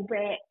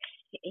fullback,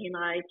 and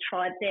I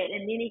tried that.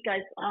 And then he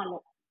goes,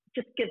 look,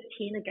 just give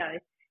 10 a go.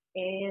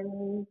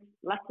 And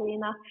luckily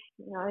enough,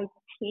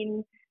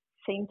 10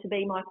 seemed to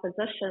be my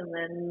position.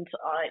 And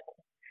I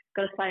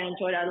got to say, I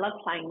enjoyed it. I love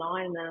playing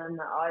 9, and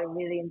I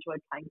really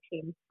enjoyed playing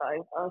 10. So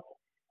I was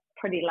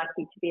pretty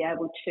lucky to be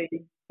able to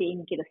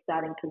then get a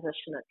starting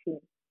position at 10.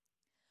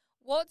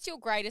 What's your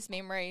greatest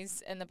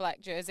memories in the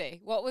black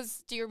jersey?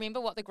 Do you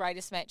remember what the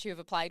greatest match you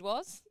ever played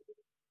was?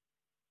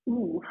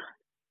 Ooh,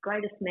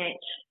 greatest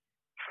match.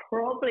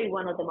 Probably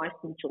one of the most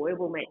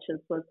enjoyable matches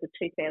was the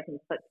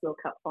 2006 World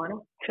Cup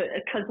final,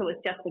 because it was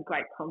just a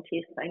great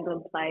contest.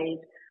 England played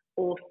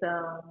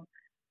awesome.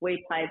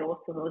 We played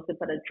awesome. There was a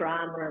bit of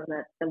drama,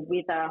 and the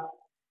weather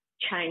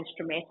changed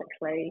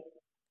dramatically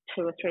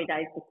 2 or 3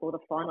 days before the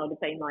final. It had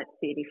been like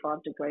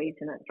 35 degrees,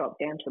 and it dropped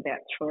down to about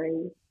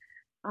 3.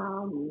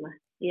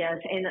 Yes,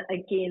 and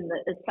again,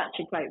 it's such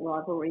a great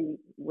rivalry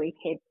we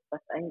had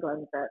with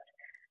England that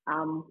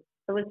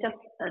it was just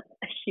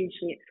a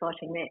hugely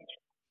exciting match.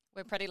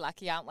 We're pretty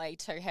lucky, aren't we,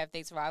 to have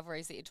these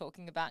rivalries that you're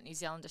talking about, New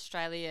Zealand,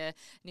 Australia,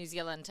 New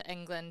Zealand,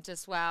 England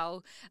as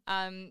well.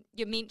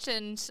 You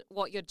mentioned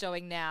what you're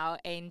doing now,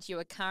 and you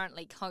are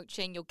currently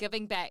coaching. You're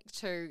giving back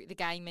to the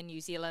game in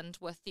New Zealand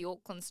with the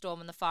Auckland Storm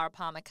and the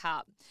Wharapama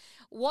Cup.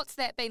 What's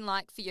that been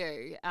like for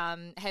you,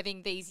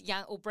 having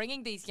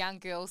bringing these young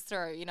girls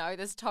through,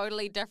 this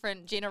totally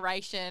different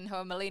generation who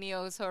are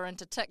millennials, who are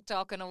into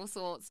TikTok and all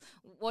sorts?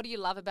 What do you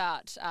love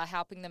about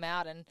helping them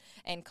out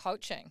and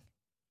coaching?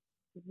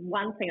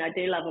 One thing I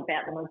do love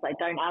about them is they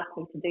don't ask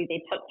me to do their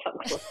TikTok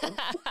lessons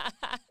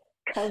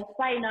because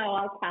they know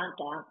I can't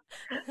dance.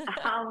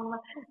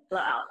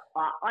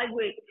 I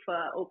work for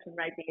Auckland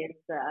Rugby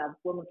as a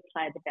women's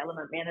player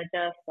development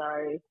manager,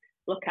 so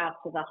look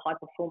after the high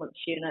performance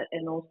unit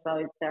and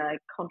also the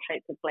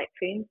contract with Black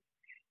Ferns.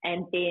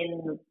 And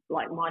then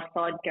my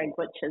side gig,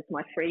 which is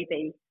my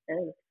freebie,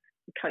 is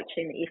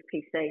coaching the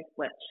FPC,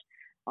 which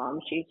I'm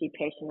hugely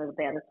passionate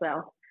about as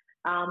well.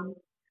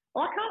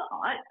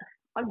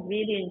 I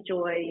really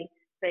enjoy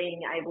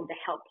being able to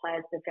help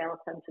players develop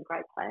into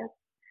great players.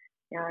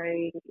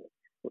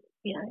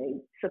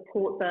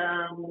 Support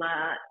them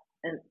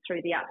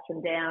through the ups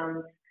and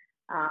downs.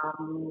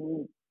 I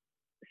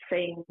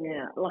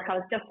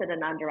was just at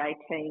an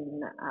under-18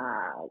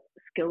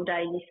 skill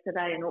day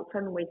yesterday in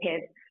Auckland. We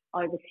had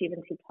over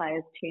 70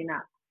 players turn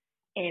up,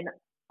 and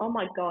oh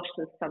my gosh,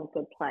 there's some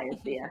good players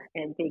there,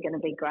 and they're going to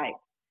be great.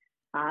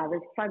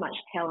 There's so much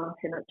talent,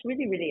 and it's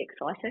really, really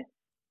exciting.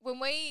 When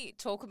we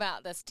talk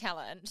about this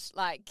talent,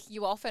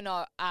 you often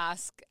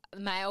ask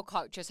male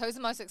coaches, who's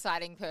the most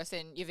exciting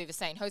person you've ever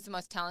seen? Who's the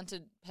most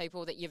talented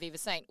people that you've ever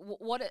seen?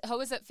 Who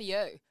is it for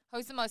you?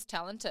 Who's the most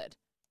talented?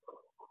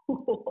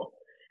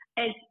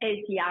 As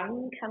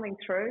young coming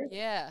through,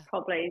 yeah,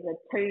 probably the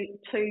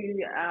two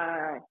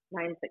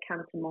names that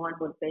come to mind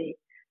would be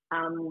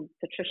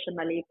Patricia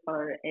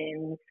Malipo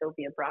and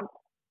Sylvia Brunt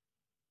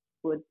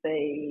would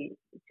be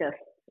just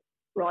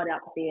right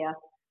up there.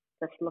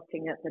 Just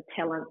looking at the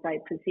talent they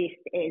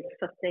possessed as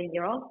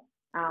 15-year-olds.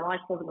 I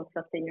saw them as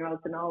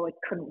 15-year-olds, and I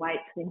couldn't wait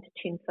for them to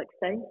turn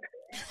 16.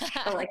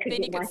 So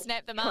then you could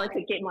snap them up. I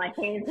could get my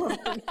hands on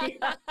them.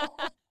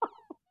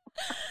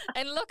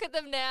 And look at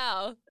them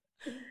now.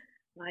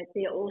 Mate,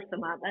 they're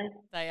awesome, aren't they?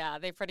 They are.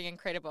 They're pretty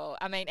incredible.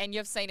 I mean, and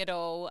you've seen it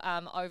all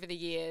over the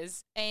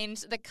years. And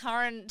the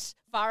current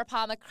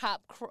Wharapama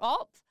Cup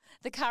crop,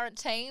 the current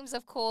teams.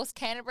 Of course,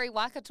 Canterbury,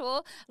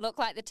 Waikato look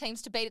like the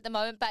teams to beat at the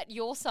moment, but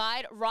your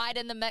side right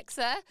in the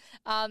mixer.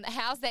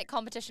 How's that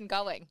competition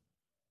going?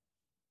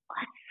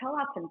 It's so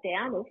up and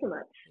down, isn't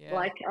it? Yeah.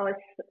 Like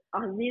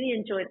I really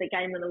enjoyed the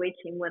game on the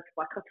weekend with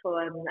Waikato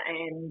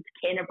and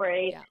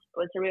Canterbury. Yeah. It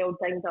was a real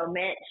ding-dong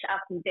match,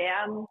 up and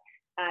down.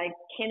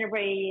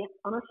 Canterbury,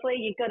 honestly,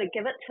 you've got to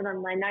give it to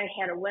them. They know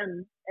how to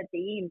win at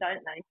the end,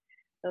 don't they?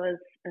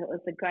 It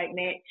was a great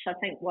match. I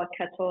think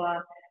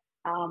Waikato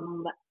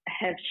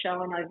have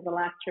shown over the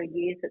last 3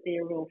 years that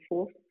they're a real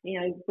force. You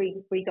know,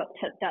 we got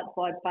tipped up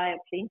by Bay of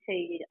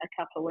Plenty a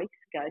couple of weeks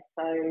ago,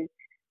 so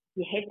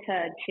you had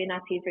to turn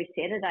up every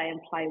Saturday and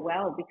play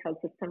well because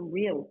there's some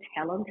real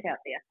talent out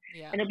there.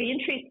 Yeah. And it'll be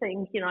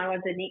interesting, you know,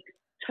 over the next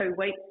 2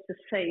 weeks to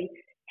see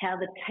how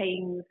the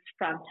teams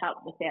front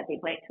up without their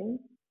black teams.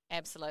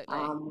 Absolutely.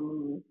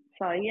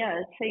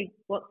 See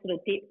what sort of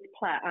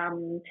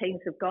depth teams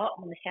have got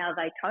and how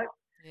they cope.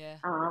 Yeah.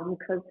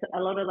 Because a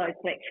lot of those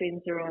black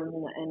ferns are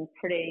in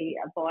pretty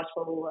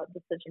vital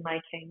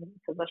decision-making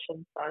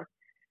positions. So,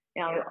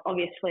 you know,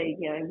 obviously,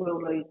 you know,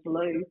 we'll lose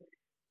Lou,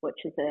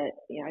 which is a,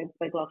 you know,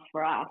 big loss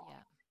for us.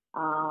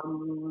 Yeah.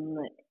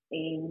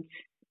 And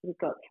we've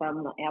got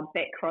our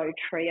back row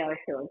trio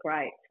who are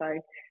great. So,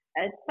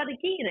 but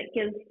again, it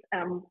gives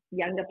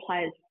younger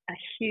players a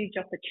huge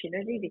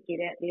opportunity to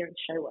get out there and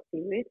show what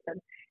they're worth.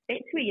 And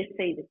that's where you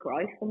see the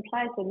growth in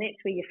players, and that's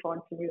where you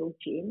find some real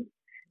gems,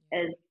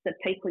 is the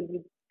people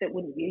that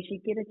wouldn't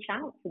usually get a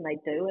chance, and they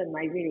do, and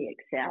they really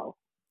excel.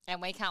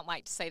 And we can't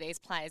wait to see these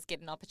players get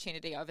an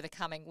opportunity over the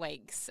coming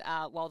weeks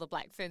while the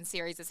Black Fern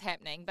series is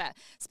happening. But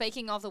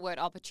speaking of the word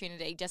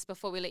opportunity, just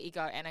before we let you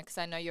go, Anna, because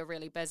I know you're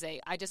really busy,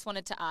 I just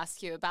wanted to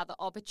ask you about the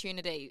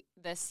opportunity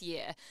this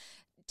year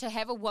to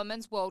have a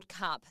Women's World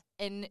Cup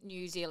in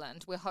New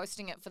Zealand. We're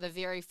hosting it for the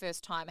very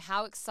first time.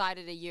 How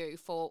excited are you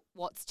for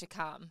what's to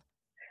come?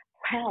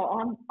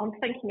 Wow, I'm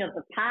thinking of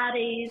the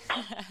parties,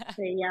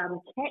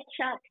 the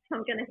catch-ups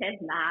I'm going to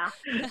have.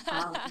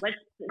 Which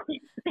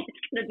that's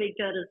going to be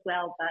good as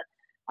well. But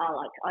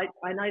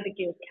I know the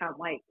girls can't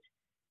wait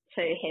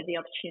to have the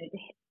opportunity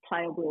to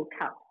play a World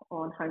Cup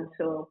on home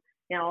soil.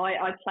 Now,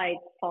 I played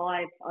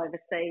 5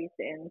 overseas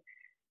and,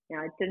 you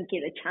know, didn't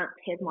get a chance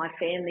to have my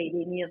family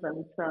at any of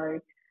them. So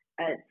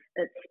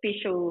it's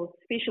special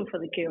for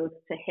the girls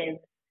to have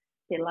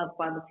their loved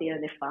ones there,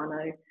 their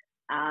whānau.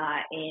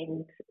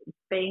 And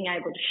being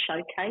able to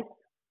showcase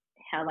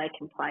how they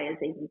can play is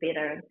even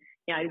better. And,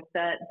 you know,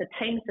 the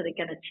teams that are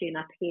going to tune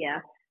up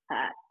here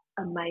are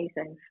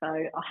amazing. So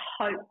I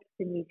hope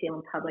the New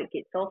Zealand public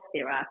gets off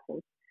their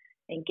asses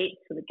and gets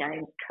to the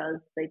games because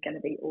they're going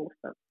to be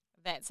awesome.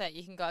 That's it.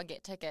 You can go and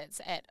get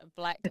tickets at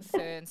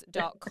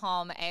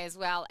blackferns.com as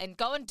well. And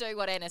go and do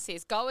what Anna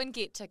says. Go and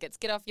get tickets.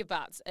 Get off your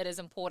butts. It is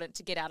important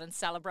to get out and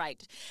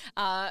celebrate.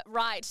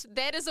 Right.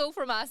 That is all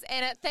from us.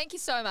 Anna, thank you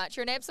so much.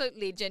 You're an absolute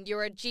legend.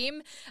 You're a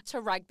gem to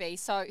rugby.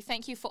 So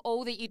thank you for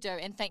all that you do.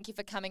 And thank you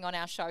for coming on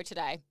our show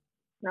today.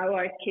 No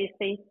worries,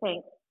 Kirsty.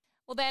 Thanks.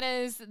 Well, that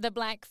is the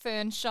Black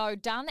Fern Show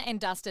done and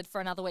dusted for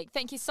another week.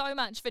 Thank you so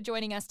much for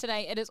joining us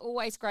today. It is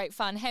always great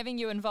fun having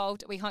you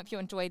involved. We hope you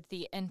enjoyed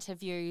the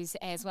interviews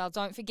as well.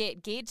 Don't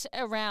forget, get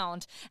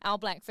around our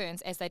Black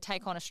Ferns as they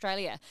take on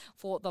Australia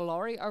for the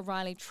Laurie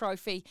O'Reilly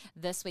Trophy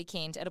this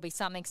weekend. It'll be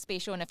something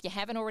special, and if you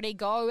haven't already,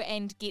 go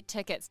and get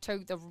tickets to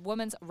the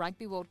Women's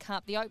Rugby World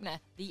Cup, the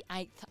opener, the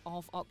 8th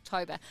of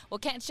October. We'll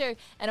catch you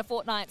in a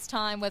fortnight's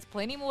time with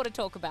plenty more to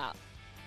talk about.